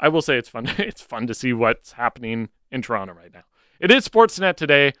 But I will say it's fun. It's fun to see what's happening in Toronto right now. It is Sportsnet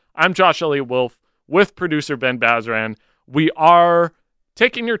today. I'm Josh Elliott Wolf with producer Ben Bazran. We are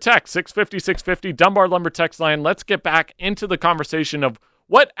taking your text, 650-650, Dunbar Lumber text line. Let's get back into the conversation of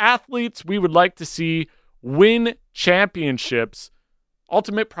what athletes we would like to see win championships,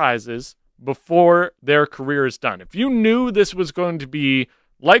 ultimate prizes, before their career is done. If you knew this was going to be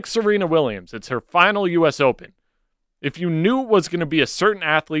like Serena Williams, it's her final U.S. Open. If you knew it was going to be a certain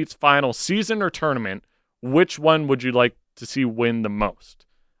athlete's final season or tournament, which one would you like to see win the most?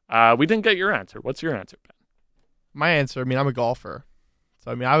 We didn't get your answer. What's your answer, Ben? My answer, I'm a golfer. So,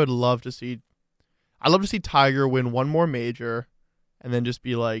 I would love to see Tiger win one more major and then just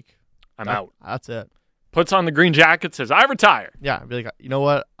be like, I'm out. That's it. Puts on the green jacket, says, I retire. Yeah, I'd be like, you know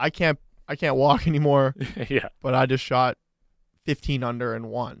what? I can't walk anymore, Yeah. but I just shot 15 under and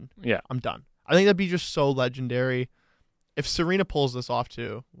won. Yeah. I'm done. I think that'd be just so legendary. If Serena pulls this off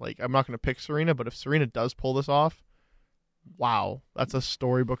too, like, I'm not going to pick Serena, but if Serena does pull this off, wow, that's a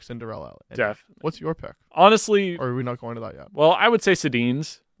storybook Cinderella. And Definitely. what's your pick? Honestly, Or are we not going to that yet? well, I would say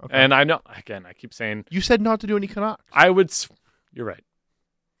Sedin's. Okay. And I know, again, I keep saying, You said not to do any Canucks. you're right.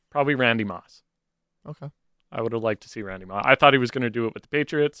 Probably Randy Moss. Okay. I would have liked to see Randy Moss. I thought he was going to do it with the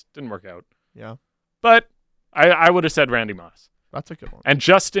Patriots. Didn't work out. Yeah. But I would have said Randy Moss. That's a good one. And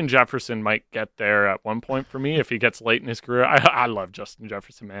Justin Jefferson might get there at one point for me if he gets late in his career. I love Justin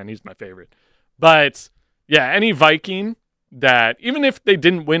Jefferson, man. He's my favorite. But, yeah, any Viking that, even if they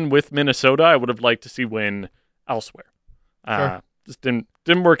didn't win with Minnesota, I would have liked to see win elsewhere. Sure. Just didn't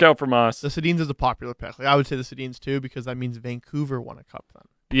work out from us. The Sedins is a popular pick. Like, I would say the Sedins too, because that means Vancouver won a cup then.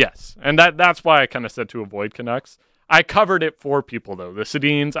 Yes, and that's why I kind of said to avoid Canucks. I covered it for people, though. The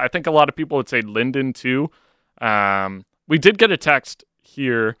Sedins, I think a lot of people would say Linden, too. We did get a text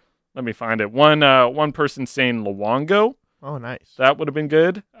here. Let me find it. One person saying Luongo. Oh, nice. That would have been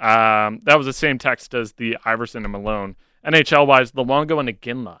good. That was the same text as the Iverson and Malone. NHL-wise, Luongo and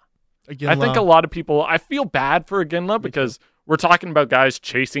Iginla. I think a lot of people, I feel bad for Iginla because we're talking about guys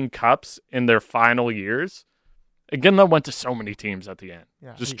chasing cups in their final years. Iginla went to so many teams at the end,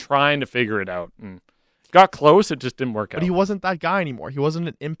 trying to figure it out. And got close, it just didn't work out. But he wasn't that guy anymore. He wasn't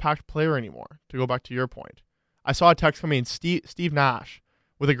an impact player anymore, to go back to your point. I saw a text coming in, Steve Nash,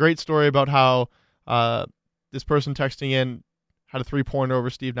 with a great story about how this person texting in had a 3-pointer over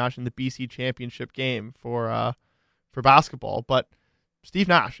Steve Nash in the BC championship game for basketball. But Steve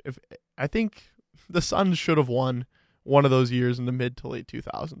Nash, I think the Suns should have won one of those years in the mid to late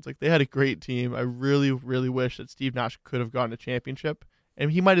 2000s. Like, they had a great team. I really, really wish that Steve Nash could have gotten a championship.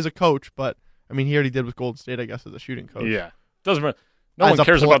 And he might as a coach, but, I mean, he already did with Golden State, I guess, as a shooting coach. Yeah. Doesn't matter. No one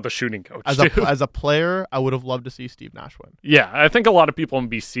cares about the shooting coach. As a player, I would have loved to see Steve Nash win. Yeah, I think a lot of people in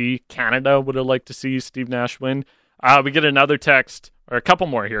BC, Canada, would have liked to see Steve Nash win. We get another text, or a couple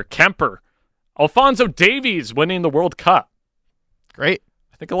more here. Kemper. Alphonso Davies winning the World Cup. Great.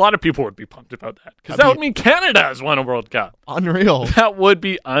 I think a lot of people would be pumped about that because that would mean Canada has won a World Cup. Unreal. That would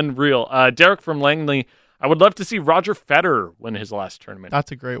be unreal. Derek from Langley, I would love to see Roger Federer win his last tournament.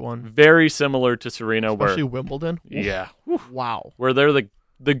 That's a great one. Very similar to Serena. Especially Wimbledon. Yeah. Wow. Where they're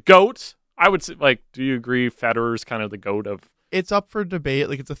the GOAT. I would say, do you agree Federer's kind of the GOAT of... It's up for debate.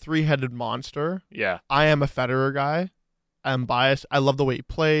 Like, it's a three-headed monster. Yeah. I am a Federer guy. I'm biased. I love the way he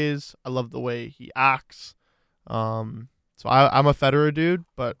plays. I love the way he acts. So I'm a Federer dude,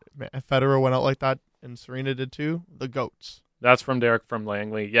 but if Federer went out like that, and Serena did too, the GOATs. That's from Derek from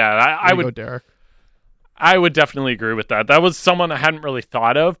Langley. Yeah, I would. Go, Derek. I would definitely agree with that. That was someone I hadn't really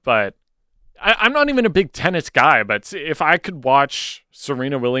thought of, but I'm not even a big tennis guy. But if I could watch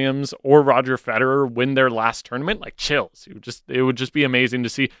Serena Williams or Roger Federer win their last tournament, like chills, it would just be amazing to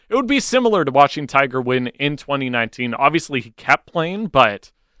see. It would be similar to watching Tiger win in 2019. Obviously, he kept playing,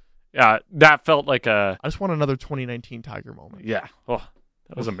 but. Yeah, that felt like I just want another 2019 Tiger moment. Yeah. Oh,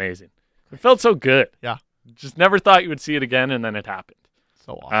 that was amazing. It felt so good. Yeah. Just never thought you would see it again, and then it happened.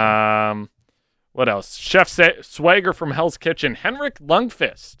 So awesome. What else? Chef Swagger from Hell's Kitchen. Henrik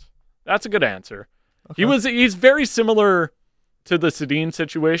Lundqvist. That's a good answer. Okay. He's very similar to the Sedin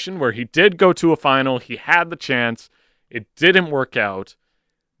situation where he did go to a final. He had the chance. It didn't work out.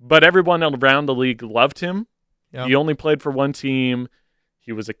 But everyone around the league loved him. Yep. He only played for one team.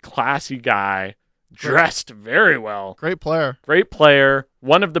 He was a classy guy, dressed very well. Great player.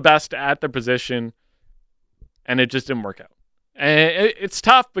 One of the best at the position, and it just didn't work out. And it's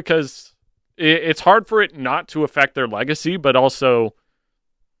tough because it's hard for it not to affect their legacy, but also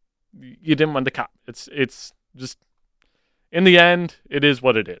you didn't win the cup. It's just, in the end, it is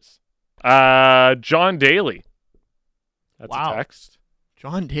what it is. John Daly. That's a text.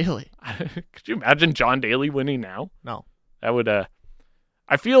 John Daly. Could you imagine John Daly winning now? No. That would...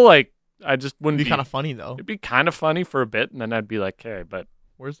 I feel like I just wouldn't be kind of funny, though. It'd be kind of funny for a bit, and then I'd be like, hey, but...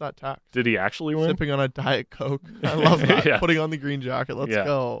 Where's that text? Did he actually win? Sipping on a Diet Coke. I love that. Yeah. Putting on the green jacket. Let's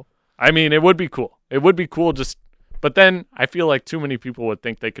go. I mean, it would be cool. It would be cool just... But then I feel like too many people would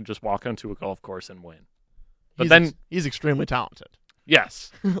think they could just walk onto a golf course and win. But he's extremely talented.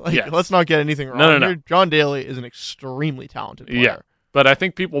 Yes. Let's not get anything wrong here. John Daly is an extremely talented player. Yeah. But I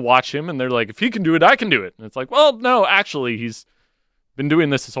think people watch him, and they're like, if he can do it, I can do it. And it's like, well, no, actually, he's... been doing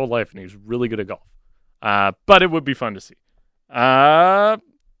this his whole life, and he's really good at golf. But it would be fun to see.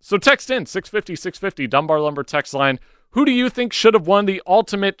 So text in, 650-650, Dunbar Lumber text line. Who do you think should have won the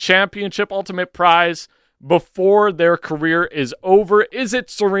ultimate championship, ultimate prize before their career is over? Is it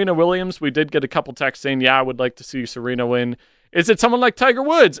Serena Williams? We did get a couple texts saying, yeah, I would like to see Serena win. Is it someone like Tiger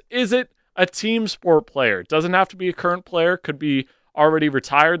Woods? Is it a team sport player? It doesn't have to be a current player. Could be already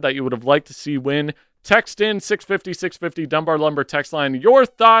retired that you would have liked to see win. Text in 650-650 Dunbar Lumber text line. Your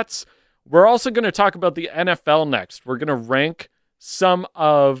thoughts. We're also going to talk about the NFL next. We're going to rank some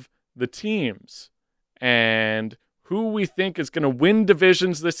of the teams and who we think is going to win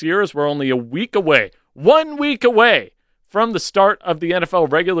divisions this year, as we're only a week away, 1 week away from the start of the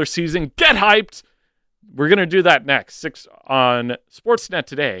NFL regular season. Get hyped. We're going to do that next, 6 on Sportsnet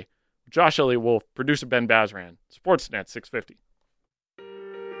Today. Josh Elliott Wolf, producer Ben Bazran, Sportsnet 650.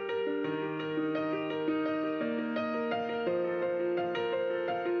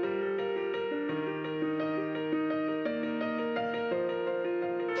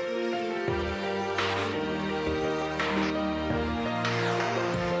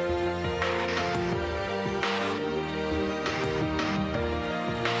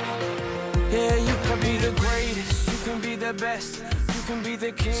 Yeah, you can be the greatest, you can be the best, you can be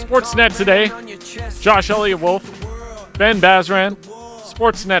the king. Sportsnet today. Josh Elliott Wolf, Ben Bazran,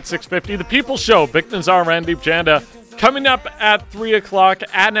 Sportsnet 650, The People Show, Vic Nazar, Randeep Janda. Coming up at 3 o'clock,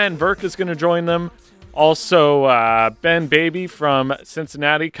 Adnan Virk is going to join them. Also, Ben Baby from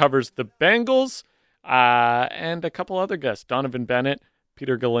Cincinnati covers the Bengals, and a couple other guests, Donovan Bennett,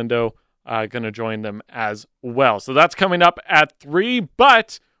 Peter Galindo, going to join them as well. So that's coming up at 3,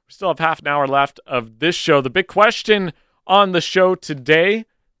 but we still have half an hour left of this show. The big question on the show today,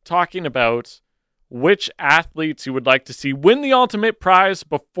 talking about which athletes you would like to see win the ultimate prize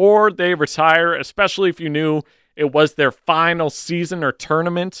before they retire, especially if you knew it was their final season or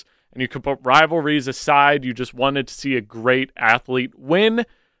tournament, and you could put rivalries aside. You just wanted to see a great athlete win,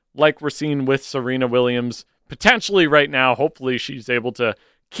 like we're seeing with Serena Williams, potentially right now. Hopefully she's able to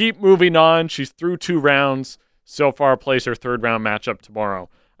keep moving on. She's through 2 rounds so far, plays her 3rd round matchup tomorrow.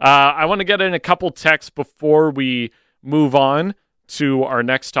 I want to get in a couple texts before we move on to our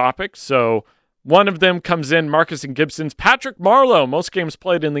next topic. So one of them comes in, Marcus and Gibson's. Patrick Marleau, most games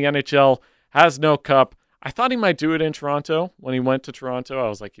played in the NHL, has no cup. I thought he might do it in Toronto. When he went to Toronto, I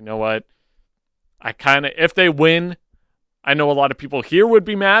was like, you know what? If they win, I know a lot of people here would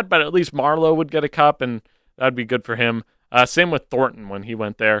be mad, but at least Marleau would get a cup, and that'd be good for him. Same with Thornton when he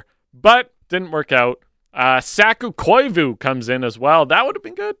went there, but didn't work out. Saku Koivu comes in as well. That would have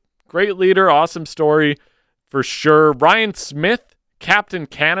been good. Great leader, awesome story for sure. Ryan Smith, Captain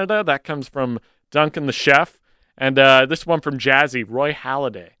Canada. That comes from Duncan the Chef. And this one from Jazzy, Roy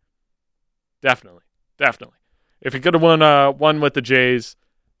Halladay. Definitely. If he could have won with the Jays,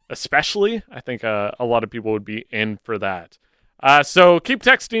 especially, I think a lot of people would be in for that. So keep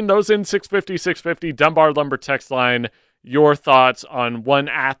texting those in 650-650, Dunbar Lumber text line. Your thoughts on one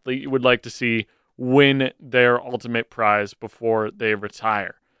athlete you would like to see win their ultimate prize before they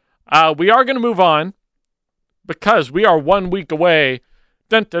retire. We are going to move on because we are 1 week away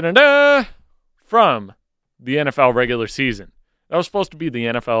from the NFL regular season. That was supposed to be the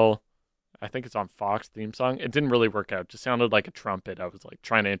NFL, I think it's on Fox theme song. It didn't really work out. It just sounded like a trumpet. I was like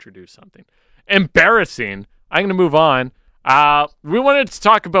trying to introduce something. Embarrassing. I'm going to move on. We wanted to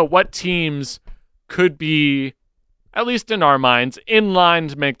talk about what teams could be, at least in our minds, in line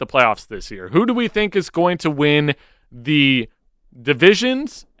to make the playoffs this year. Who do we think is going to win the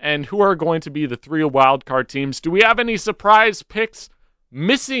divisions, and who are going to be the 3 wildcard teams? Do we have any surprise picks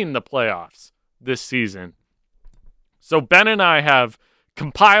missing the playoffs this season? So Ben and I have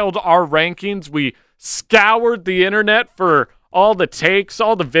compiled our rankings. We scoured the internet for all the takes,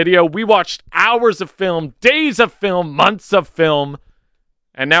 all the video. We watched hours of film, days of film, months of film,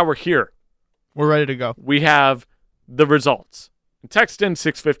 and now we're here. We're ready to go. We have the results. Text in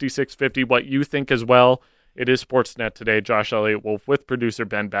 650-650 what you think as well. It is Sportsnet today. Josh Elliott Wolf with producer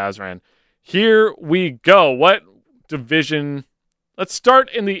Ben Bazran. Here we go. What division? Let's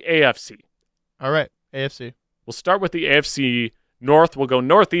start in the AFC. All right, AFC. We'll start with the AFC North. We'll go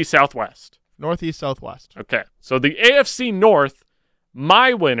Northeast, Southwest. Northeast, Southwest. Okay. So the AFC North,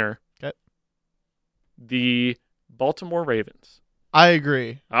 my winner, okay, the Baltimore Ravens. I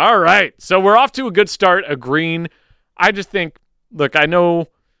agree. All right. So we're off to a good start, agreeing. I just think, look, I know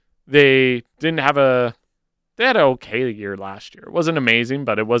they didn't have they had an okay year last year. It wasn't amazing,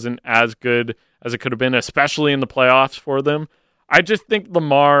 but it wasn't as good as it could have been, especially in the playoffs for them. I just think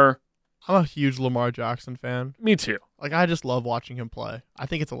Lamar. I'm a huge Lamar Jackson fan. Me too. Like, I just love watching him play. I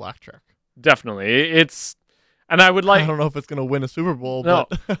think it's electric. Definitely. And I would like. I don't know if it's going to win a Super Bowl. No,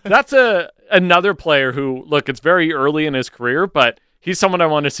 but that's another player who, look, it's very early in his career, but he's someone I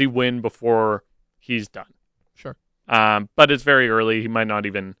want to see win before he's done. Sure. But it's very early. He might not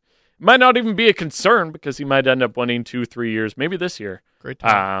even be a concern because he might end up winning 2-3 years, maybe this year. Great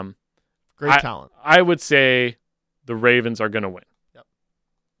talent. Talent. I would say the Ravens are going to win. Yep.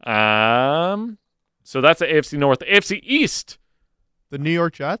 So that's the AFC North. The AFC East. The New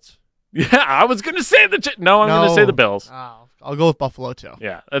York Jets? Yeah, I was going to say I'm going to say the Bills. Oh, I'll go with Buffalo, too.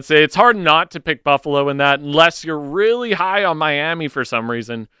 Yeah, let's say it's hard not to pick Buffalo in that unless you're really high on Miami for some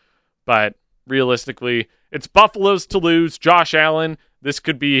reason. But realistically, it's Buffalo's to lose. Josh Allen, this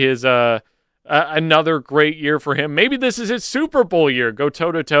could be his another great year for him. Maybe this is his Super Bowl year. Go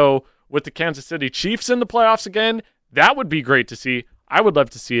toe-to-toe with the Kansas City Chiefs in the playoffs again. That would be great to see. I would love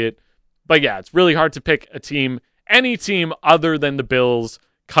to see it. But yeah, it's really hard to pick a team, any team other than the Bills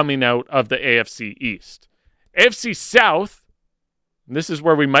coming out of the AFC East. AFC South, this is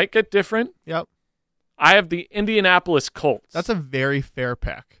where we might get different. Yep. I have the Indianapolis Colts. That's a very fair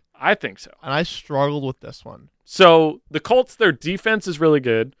pick. I think so. And I struggled with this one. So the Colts, their defense is really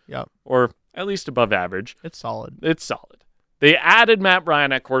good, Yeah, or at least above average. it's solid. It's solid. They added Matt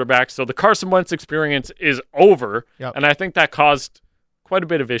Ryan at quarterback, so the Carson Wentz experience is over. Yep. And I think that caused quite a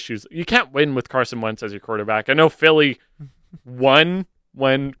bit of issues. You can't win with Carson Wentz as your quarterback. I know Philly won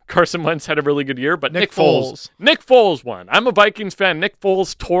when Carson Wentz had a really good year, but Nick Foles won. I'm a Vikings fan. Nick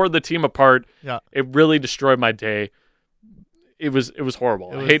Foles tore the team apart. Yeah. It really destroyed my day. It was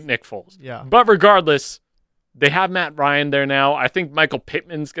horrible. I hate Nick Foles. Yeah. But regardless, they have Matt Ryan there now. I think Michael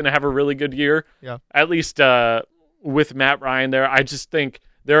Pittman's going to have a really good year. Yeah. At least with Matt Ryan there. I just think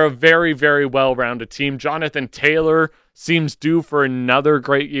they're a very, very well-rounded team. Jonathan Taylor seems due for another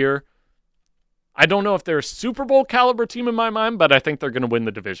great year. I don't know if they're a Super Bowl caliber team in my mind, but I think they're going to win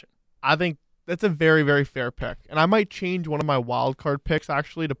the division. I think that's a very, very fair pick. And I might change one of my wild card picks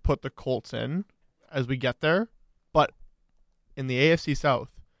actually to put the Colts in as we get there. But in the AFC South,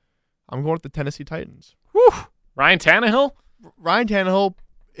 I'm going with the Tennessee Titans. Whew. Ryan Tannehill? Ryan Tannehill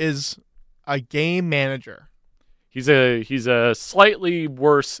is a game manager. He's a slightly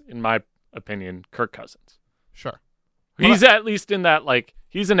worse, in my opinion, Kirk Cousins. Sure. He's at least in that,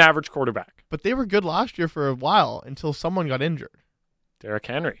 he's an average quarterback. But they were good last year for a while until someone got injured. Derrick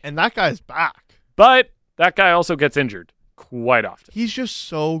Henry. And that guy's back. But that guy also gets injured quite often. He's just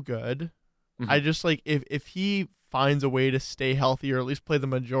so good. Mm-hmm. I just if he finds a way to stay healthy or at least play the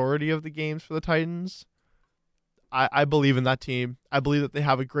majority of the games for the Titans, I believe in that team. I believe that they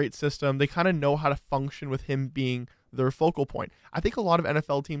have a great system. They kind of know how to function with him being their focal point. I think a lot of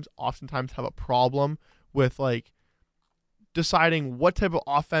NFL teams oftentimes have a problem with deciding what type of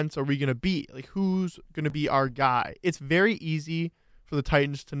offense are we going to be? Who's going to be our guy? It's very easy for the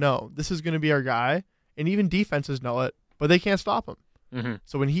Titans to know this is going to be our guy, and even defenses know it, but they can't stop him. Mm-hmm.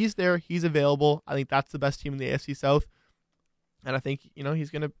 So when he's there, he's available. I think that's the best team in the AFC South, and I think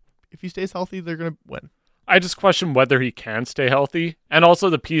he's going to, if he stays healthy, they're going to win. I just question whether he can stay healthy, and also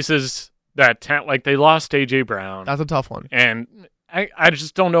the pieces that they lost AJ Brown. That's a tough one. And I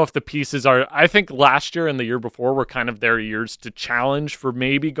just don't know if the pieces are. I think last year and the year before were kind of their years to challenge for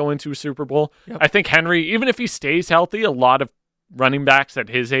maybe going to a Super Bowl. Yep. I think Henry, even if he stays healthy, a lot of running backs at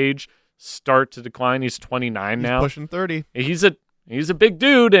his age start to decline. He's 29 He's now. pushing 30. He's a big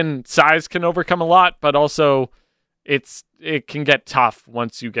dude, and size can overcome a lot, but also it can get tough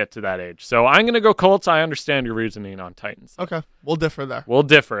once you get to that age. So I'm going to go Colts. I understand your reasoning on Titans. Okay, we'll differ there. We'll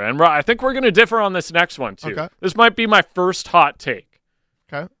differ. And I think we're going to differ on this next one, too. Okay. This might be my first hot take.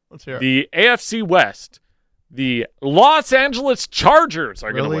 Okay, let's hear it. The AFC West, the Los Angeles Chargers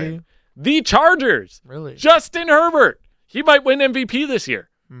are going to win. The Chargers. Really? Justin Herbert. He might win MVP this year.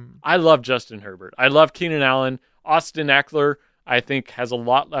 Hmm. I love Justin Herbert. I love Keenan Allen. Austin Eckler, I think, has a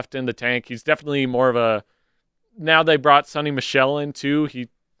lot left in the tank. He's definitely more of a... Now they brought Sonny Michel in, too. He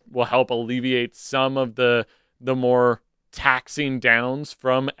will help alleviate some of the more taxing downs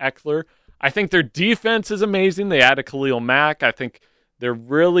from Eckler. I think their defense is amazing. They added Khalil Mack. I think they're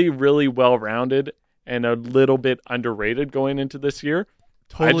really, really well-rounded and a little bit underrated going into this year.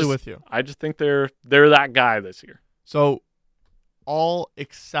 Totally with you. I just think they're that guy this year. So, all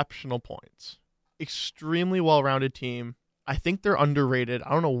exceptional points. Extremely well-rounded team. I think they're underrated. I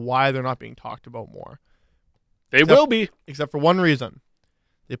don't know why they're not being talked about more. They will be. Except for one reason.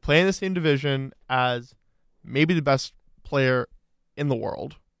 They play in the same division as maybe the best player in the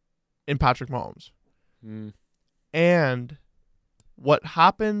world in Patrick Mahomes. Mm. And what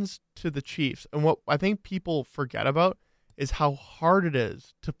happens to the Chiefs, and what I think people forget about, is how hard it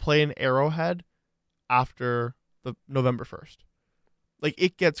is to play an Arrowhead after the November 1st.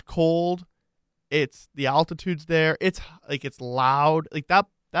 It gets cold. It's the altitude's there. It's loud.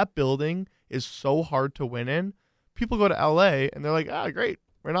 That building is so hard to win in. People go to LA and they're like, great,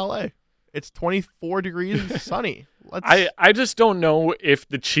 we're in LA. It's 24 degrees and sunny. I just don't know if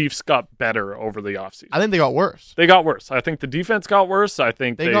the Chiefs got better over the offseason. I think they got worse. They got worse. I think the defense got worse. I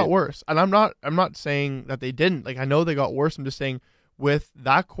think they got worse. And I'm not saying that they didn't. I know they got worse. I'm just saying with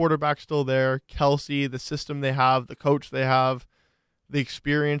that quarterback still there, Kelsey, the system they have, the coach they have, the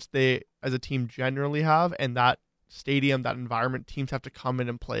experience they as a team generally have, and that stadium, that environment teams have to come in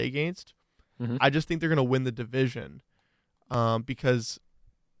and play against. Mm-hmm. I just think they're going to win the division because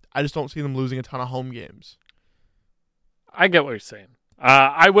I just don't see them losing a ton of home games. I get what you're saying.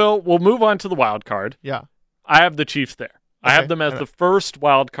 We'll move on to the wild card. Yeah. I have the Chiefs there. I have them as the first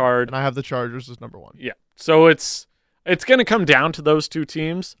wild card. And I have the Chargers as number one. Yeah. So it's going to come down to those two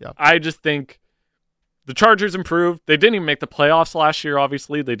teams. Yeah. I just think the Chargers improved. They didn't even make the playoffs last year,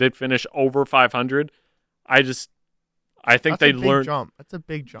 obviously. They did finish over 500. I think they learned. That's a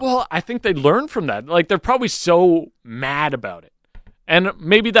big jump. Well, I think they learned from that. They're probably so mad about it. And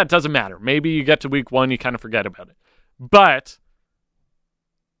maybe that doesn't matter. Maybe you get to week 1, you kind of forget about it. But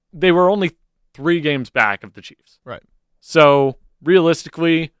they were only 3 games back of the Chiefs. Right. So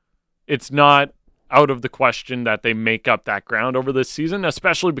realistically, it's not out of the question that they make up that ground over this season,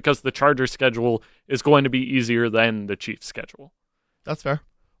 especially because the Chargers schedule is going to be easier than the Chiefs schedule. That's fair.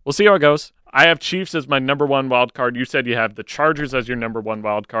 We'll see how it goes. I have Chiefs as my number 1 wild card. You said you have the Chargers as your number 1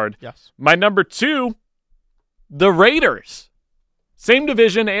 wild card. Yes. My number 2, the Raiders. Same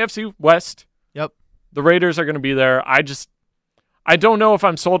division, AFC West. Yep. The Raiders are going to be there. I don't know if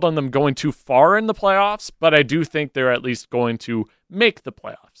I'm sold on them going too far in the playoffs, but I do think they're at least going to make the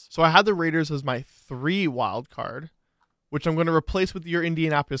playoffs. So I had the Raiders as my 3 wild card, which I'm going to replace with your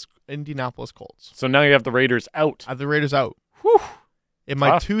Indianapolis Colts. So now you have the Raiders out. I have the Raiders out. Whew. In my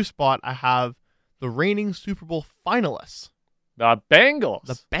Tough. 2 spot, I have the reigning Super Bowl finalists, The Bengals.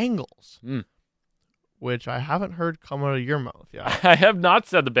 the Bengals, Mm. which I haven't heard come out of your mouth yet. I have not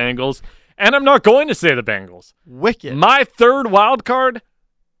said the Bengals, and I'm not going to say the Bengals. Wicked. My 3rd wild card,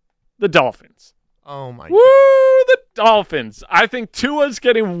 the Dolphins. Oh my. Woo, the Dolphins. I think Tua's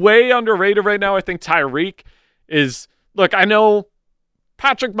getting way underrated right now. I think Tyreek is... Look, I know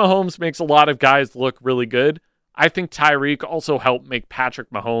Patrick Mahomes makes a lot of guys look really good. I think Tyreek also helped make Patrick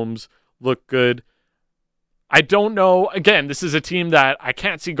Mahomes look good. I don't know. Again, this is a team that I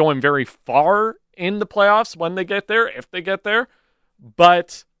can't see going very far in the playoffs when they get there, if they get there.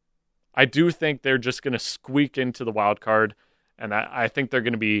 But I do think they're just going to squeak into the wild card, and I think they're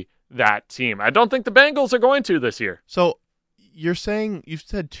going to be that team. I don't think the Bengals are going to this year. So you're saying you've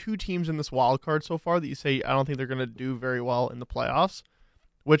said 2 teams in this wild card so far that you say I don't think they're going to do very well in the playoffs,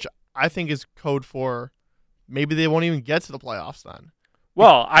 which I think is code for maybe they won't even get to the playoffs then.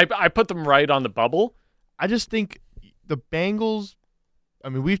 Well, I put them right on the bubble. I just think the Bengals, I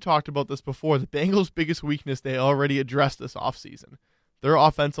mean, we've talked about this before. The Bengals' biggest weakness they already addressed this offseason. Their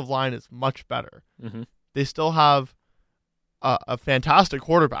offensive line is much better. Mm-hmm. They still have a fantastic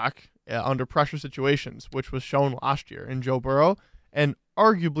quarterback under pressure situations, which was shown last year in Joe Burrow, and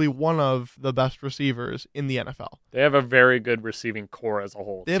arguably one of the best receivers in the NFL. They have a very good receiving core as a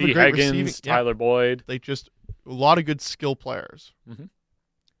whole. They have T. a great Higgins, receiving- yeah. Tyler Boyd. Like, just a lot of good skill players. Mm-hmm.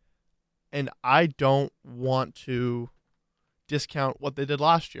 And I don't want to discount what they did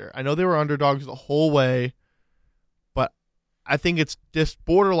last year. I know they were underdogs the whole way, but I think it's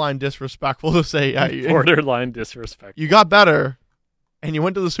borderline disrespectful to say Borderline disrespect. you got better and you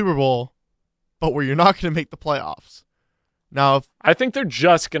went to the Super Bowl, but where you're not going to make the playoffs. Now, if I think they're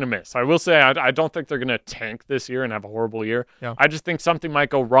just going to miss. I will say I don't think they're going to tank this year and have a horrible year. Yeah. I just think something might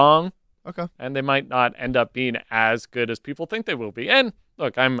go wrong, okay, and they might not end up being as good as people think they will be. And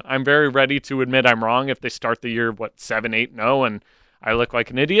look, I'm very ready to admit I'm wrong if they start the year 7-8-0 and I look like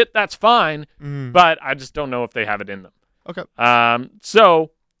an idiot. That's fine, but I just don't know if they have it in them. okay.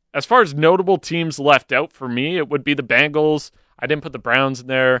 So as far as notable teams left out for me, it would be the Bengals. I didn't put the Browns in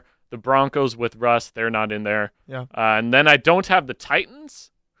there. The Broncos with Russ, they're not in there. Yeah. And then I don't have the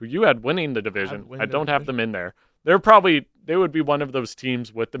Titans, who you had winning the division. I don't have them in there. They would be one of those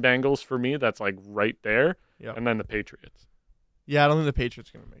teams with the Bengals for me that's like right there. Yeah. And then the Patriots. Yeah, I don't think the Patriots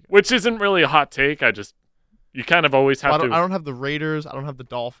are going to make it. Which isn't really a hot take. You kind of always have I to. don't have the Raiders. I don't have the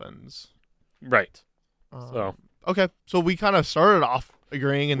Dolphins. Right. So okay, so we kind of started off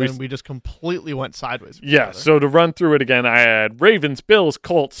agreeing, and then we just completely went sideways. with each Yeah, other. so to run through it again, I had Ravens, Bills,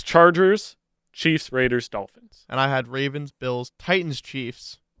 Colts, Chargers, Chiefs, Raiders, Dolphins. And I had Ravens, Bills, Titans,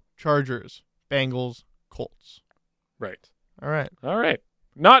 Chiefs, Chargers, Bengals, Colts. Right. All right,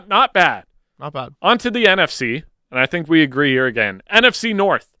 Not bad. not bad. On to the NFC, and I think we agree here again. NFC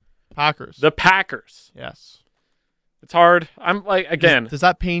North, Packers. the Packers. Yes. It's hard. I'm like, again, Does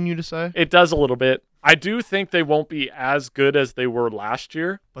that pain you to say? it does a little bit. I do think they won't be as good as they were last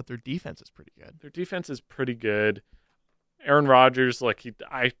year. But their defense is pretty good. Their defense is pretty good. Aaron Rodgers,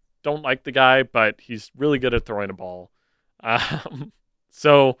 I don't like the guy, but he's really good at throwing a ball.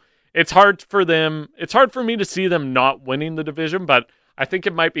 So it's hard for them. It's hard for me to see them not winning the division, but I think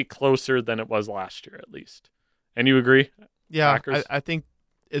it might be closer than it was last year, at least. And you agree? Yeah, Packers? I think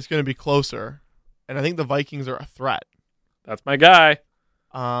it's going to be closer, and I think the Vikings are a threat. That's my guy.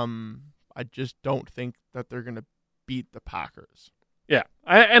 I just don't think that they're going to beat the Packers. Yeah,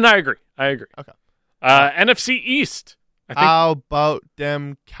 I agree. Okay. NFC East. I think How about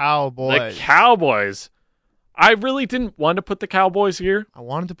them Cowboys? the Cowboys. I really didn't want to put the Cowboys here. I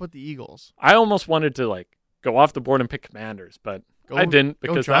wanted to put the Eagles. I almost wanted to go off the board and pick Commanders, but I didn't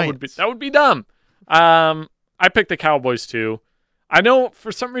because that would be dumb. I picked the Cowboys too. I know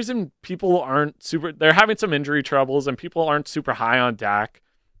for some reason people aren't they're having some injury troubles and people aren't super high on Dak.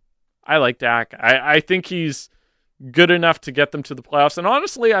 I like Dak. I think he's good enough to get them to the playoffs. And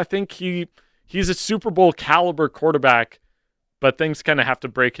honestly, I think he's a Super Bowl caliber quarterback, but things kind of have to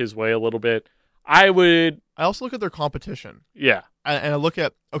break his way a little bit. I also look at their competition. Yeah. And I look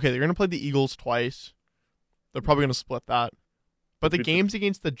at, okay, they're going to play the Eagles twice. They're probably going to split that. But the games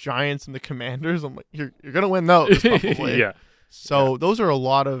against the Giants and the Commanders, I'm like, you're going to win those, probably. Yeah. So those are a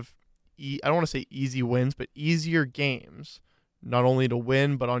lot of, I don't want to say easy wins, but easier games, not only to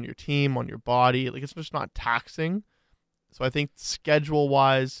win, but on your team, on your body. Like, it's just not taxing. So I think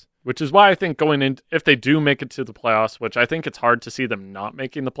schedule-wise, which is why I think going in, if they do make it to the playoffs, which I think it's hard to see them not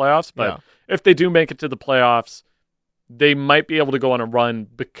making the playoffs, but if they do make it to the playoffs, they might be able to go on a run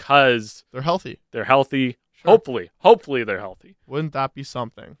because they're healthy. They're healthy. Sure. Hopefully they're healthy. Wouldn't that be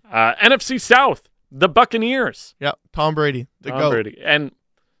something? NFC South, the Buccaneers. Yep, Tom Brady, Tom Brady. And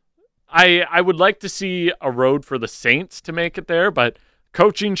I would like to see a road for the Saints to make it there, but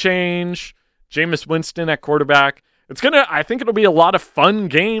coaching change, Jameis Winston at quarterback. I think it'll be a lot of fun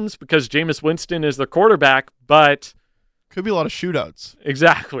games because Jameis Winston is the quarterback, but could be a lot of shootouts.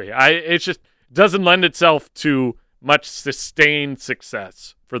 Exactly. It just doesn't lend itself to much sustained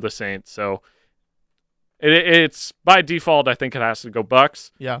success for the Saints. So it's by default, I think it has to go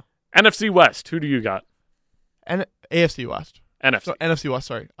Bucks. Yeah. NFC West, who do you got? And AFC West. NFC West,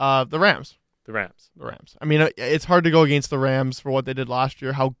 sorry. The Rams. The Rams. I mean, it's hard to go against the Rams for what they did last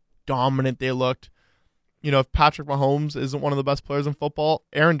year, how dominant they looked. You know, if Patrick Mahomes isn't one of the best players in football,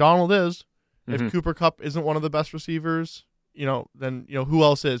 Aaron Donald is. Mm-hmm. If Cooper Kupp isn't one of the best receivers, then who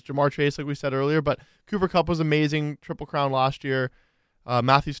else is? Jamar Chase, like we said earlier. But Cooper Kupp was amazing, Triple Crown last year.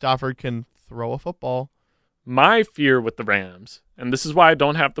 Matthew Stafford can throw a football. My fear with the Rams, and this is why I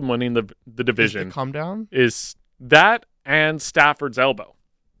don't have them winning the division, come down, is that and Stafford's elbow.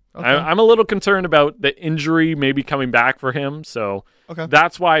 Okay. I'm a little concerned about the injury maybe coming back for him, so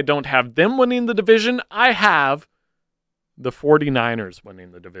that's why I don't have them winning the division. I have the 49ers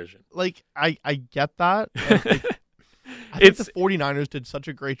winning the division. Like, I get that. I think the 49ers did such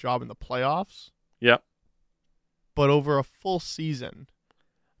a great job in the playoffs. Yep. But over a full season,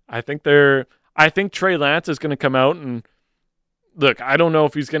 I think Trey Lance is going to come out and look, I don't know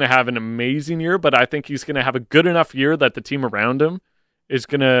if he's going to have an amazing year, but I think he's going to have a good enough year that the team around him is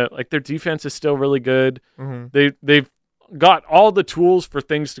going to, like, their defense is still really good. Mm-hmm. They've got all the tools for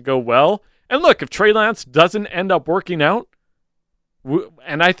things to go well. And look, if Trey Lance doesn't end up working out,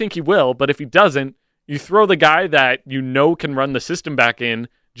 and I think he will, but if he doesn't, you throw the guy that can run the system back in,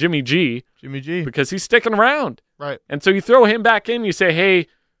 Jimmy G, because he's sticking around. Right. And so you throw him back in, you say, hey,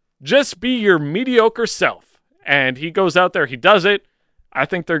 just be your mediocre self. And he goes out there, he does it. I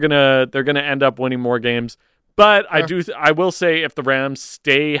think they're gonna end up winning more games. But I will say if the Rams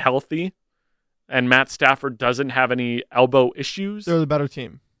stay healthy and Matt Stafford doesn't have any elbow issues, they're the better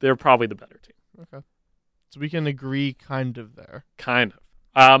team. They're probably the better team. Okay. So we can agree kind of there. Kind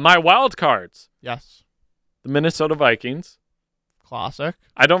of. My wild cards. Yes. The Minnesota Vikings. Classic.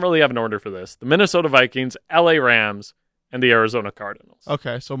 I don't really have an order for this. The Minnesota Vikings, LA Rams, and the Arizona Cardinals.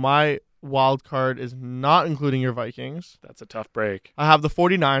 Okay, so my wild card is not including your Vikings. That's a tough break. I have the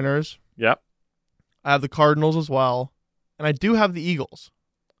 49ers. Yep. I have the Cardinals as well. And I do have the Eagles.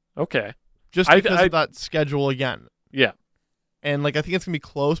 Okay. Just because of that schedule again. Yeah. And I think it's going to be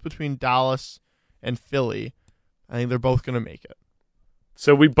close between Dallas and Philly. I think they're both going to make it.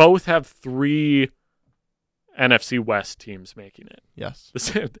 So we both have 3 NFC West teams making it. Yes.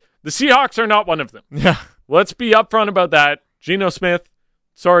 The Seahawks are not one of them. Yeah. Let's be upfront about that. Geno Smith,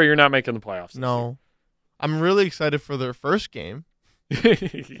 sorry you're not making the playoffs. No. I'm really excited for their first game. Yeah.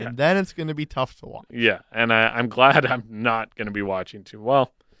 And then it's going to be tough to watch. Yeah, and I'm glad I'm not going to be watching too.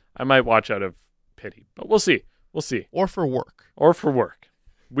 Well, I might watch out of pity, but we'll see. We'll see. Or for work.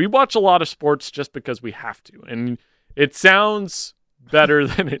 We watch a lot of sports just because we have to, and it sounds better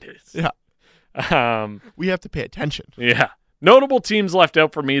than it is. Yeah. We have to pay attention. Yeah. Notable teams left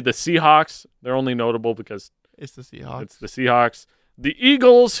out for me, the Seahawks. They're only notable because it's the Seahawks. It's the Seahawks. The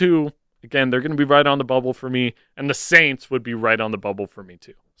Eagles, who, again, they're going to be right on the bubble for me, and the Saints would be right on the bubble for me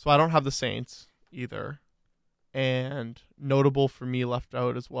too. So I don't have the Saints either. And notable for me left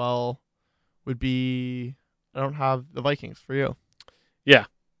out as well would be I don't have the Vikings for you. Yeah.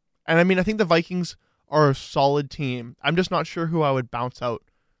 And I mean, I think the Vikings are a solid team. I'm just not sure who I would bounce out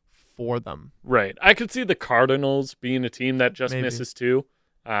for them. Right. I could see the Cardinals being a team that just misses too.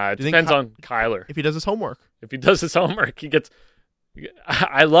 It depends on Kyler. If he does his homework. He gets...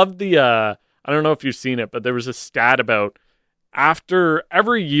 I love the... I don't know if you've seen it, but there was a stat about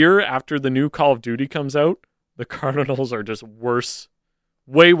every year after the new Call of Duty comes out, the Cardinals are just worse.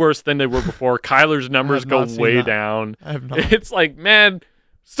 Way worse than they were before. Kyler's numbers go way down. I have not. It's like, man,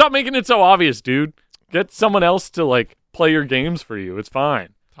 stop making it so obvious, dude. Get someone else to like play your games for you. It's fine.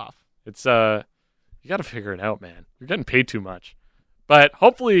 Tough. It's you got to figure it out, man. You're getting paid too much. But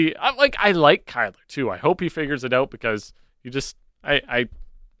hopefully, I like Kyler too. I hope he figures it out because I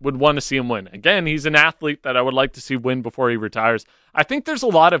would want to see him win. Again, he's an athlete that I would like to see win before he retires. I think there's a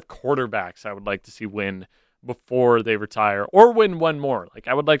lot of quarterbacks I would like to see win before they retire or win one more. Like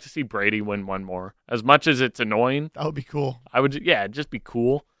I would like to see Brady win one more. As much as it's annoying, That would be cool. it'd just be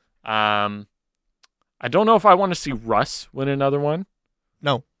cool. I don't know if I want to see Russ win another one.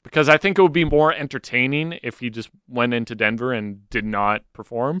 No. Because I think it would be more entertaining if he just went into Denver and did not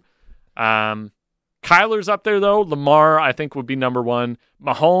perform. Kyler's up there, though. Lamar, I think, would be number one.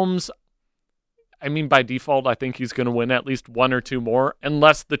 Mahomes, I mean, by default, I think he's going to win at least one or two more,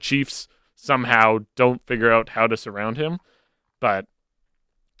 unless the Chiefs somehow don't figure out how to surround him. But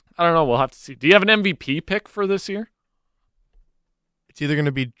I don't know. We'll have to see. Do you have an MVP pick for this year? It's either going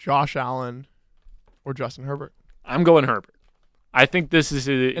to be Josh Allen or Justin Herbert. I'm going Herbert. I think this is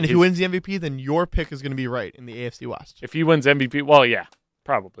And if he wins the MVP, then your pick is going to be right in the AFC West. If he wins MVP, well, yeah,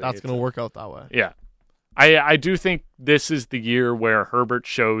 probably. That's going to work out that way. Yeah. I do think this is the year where Herbert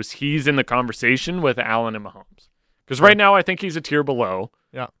shows he's in the conversation with Allen and Mahomes. Because right now I think he's a tier below.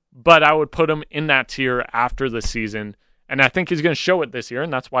 Yeah. But I would put him in that tier after the season. And I think he's going to show it this year,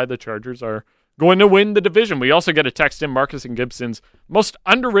 and that's why the Chargers are going to win the division. We also get a text in Marcus and Gibson's most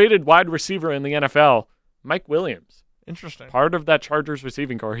underrated wide receiver in the NFL, Mike Williams. Interesting. Part of that Chargers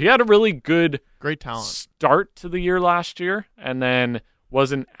receiving core. He had a really good Great talent. start to the year last year and then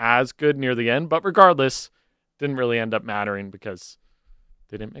wasn't as good near the end. But regardless, didn't really end up mattering because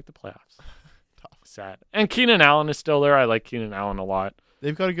they didn't make the playoffs. Tough. Sad. And Keenan Allen is still there. I like Keenan Allen a lot.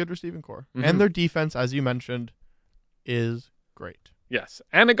 They've got a good receiving core. Mhm. And their defense, as you mentioned, is great. Yes.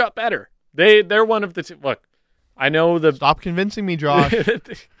 And it got better. They're one of the look, I know the Stop convincing me, Josh.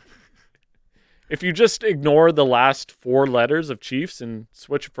 if you just ignore the last four letters of Chiefs and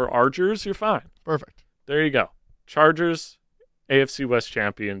switch for Archers, you're fine. Perfect. There you go. Chargers, AFC West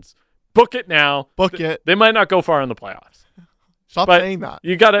champions. Book it now. Book it. They might not go far in the playoffs. Stop But saying that.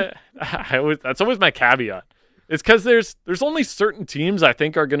 you gotta. That's always my caveat. It's because there's only certain teams I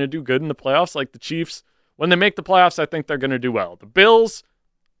think are going to do good in the playoffs. Like the Chiefs, when they make the playoffs, I think they're going to do well. The Bills,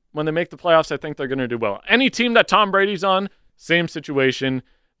 when they make the playoffs, I think they're going to do well. Any team that Tom Brady's on, same situation.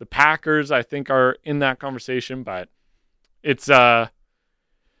 The Packers, I think, are in that conversation, but it's going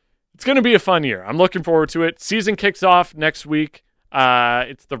to be a fun year. I'm looking forward to it. Season kicks off next week.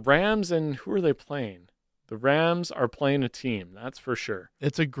 It's the Rams, and who are they playing? The Rams are playing a team, that's for sure.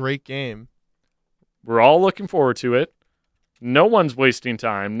 It's a great game. We're all looking forward to it. No one's wasting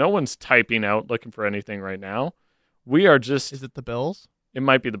time. No one's typing out looking for anything right now. We are just... Is it the Bills? It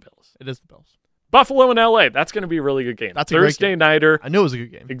might be the Bills. It is the Bills. Buffalo and LA. That's going to be a really good game. That's a great Thursday game. nighter. I knew it was a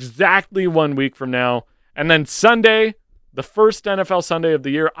good game. Exactly 1 week from now. And then Sunday, the first NFL Sunday of the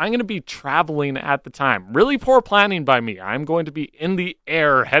year, I'm going to be traveling at the time. Really poor planning by me. I'm going to be in the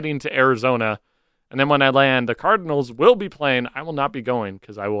air heading to Arizona. And then when I land, the Cardinals will be playing. I will not be going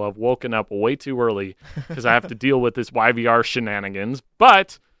because I will have woken up way too early because I have to deal with this YVR shenanigans.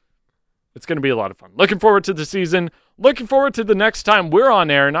 But it's going to be a lot of fun. Looking forward to the season. Looking forward to the next time we're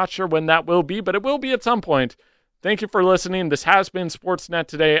on air. Not sure when that will be, but it will be at some point. Thank you for listening. This has been Sportsnet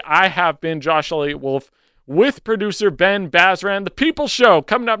Today. I have been Josh Elliott Wolf with producer Ben Bazran. The People Show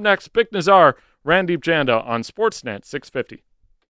coming up next. Bick Nazar, Randeep Janda on Sportsnet 650.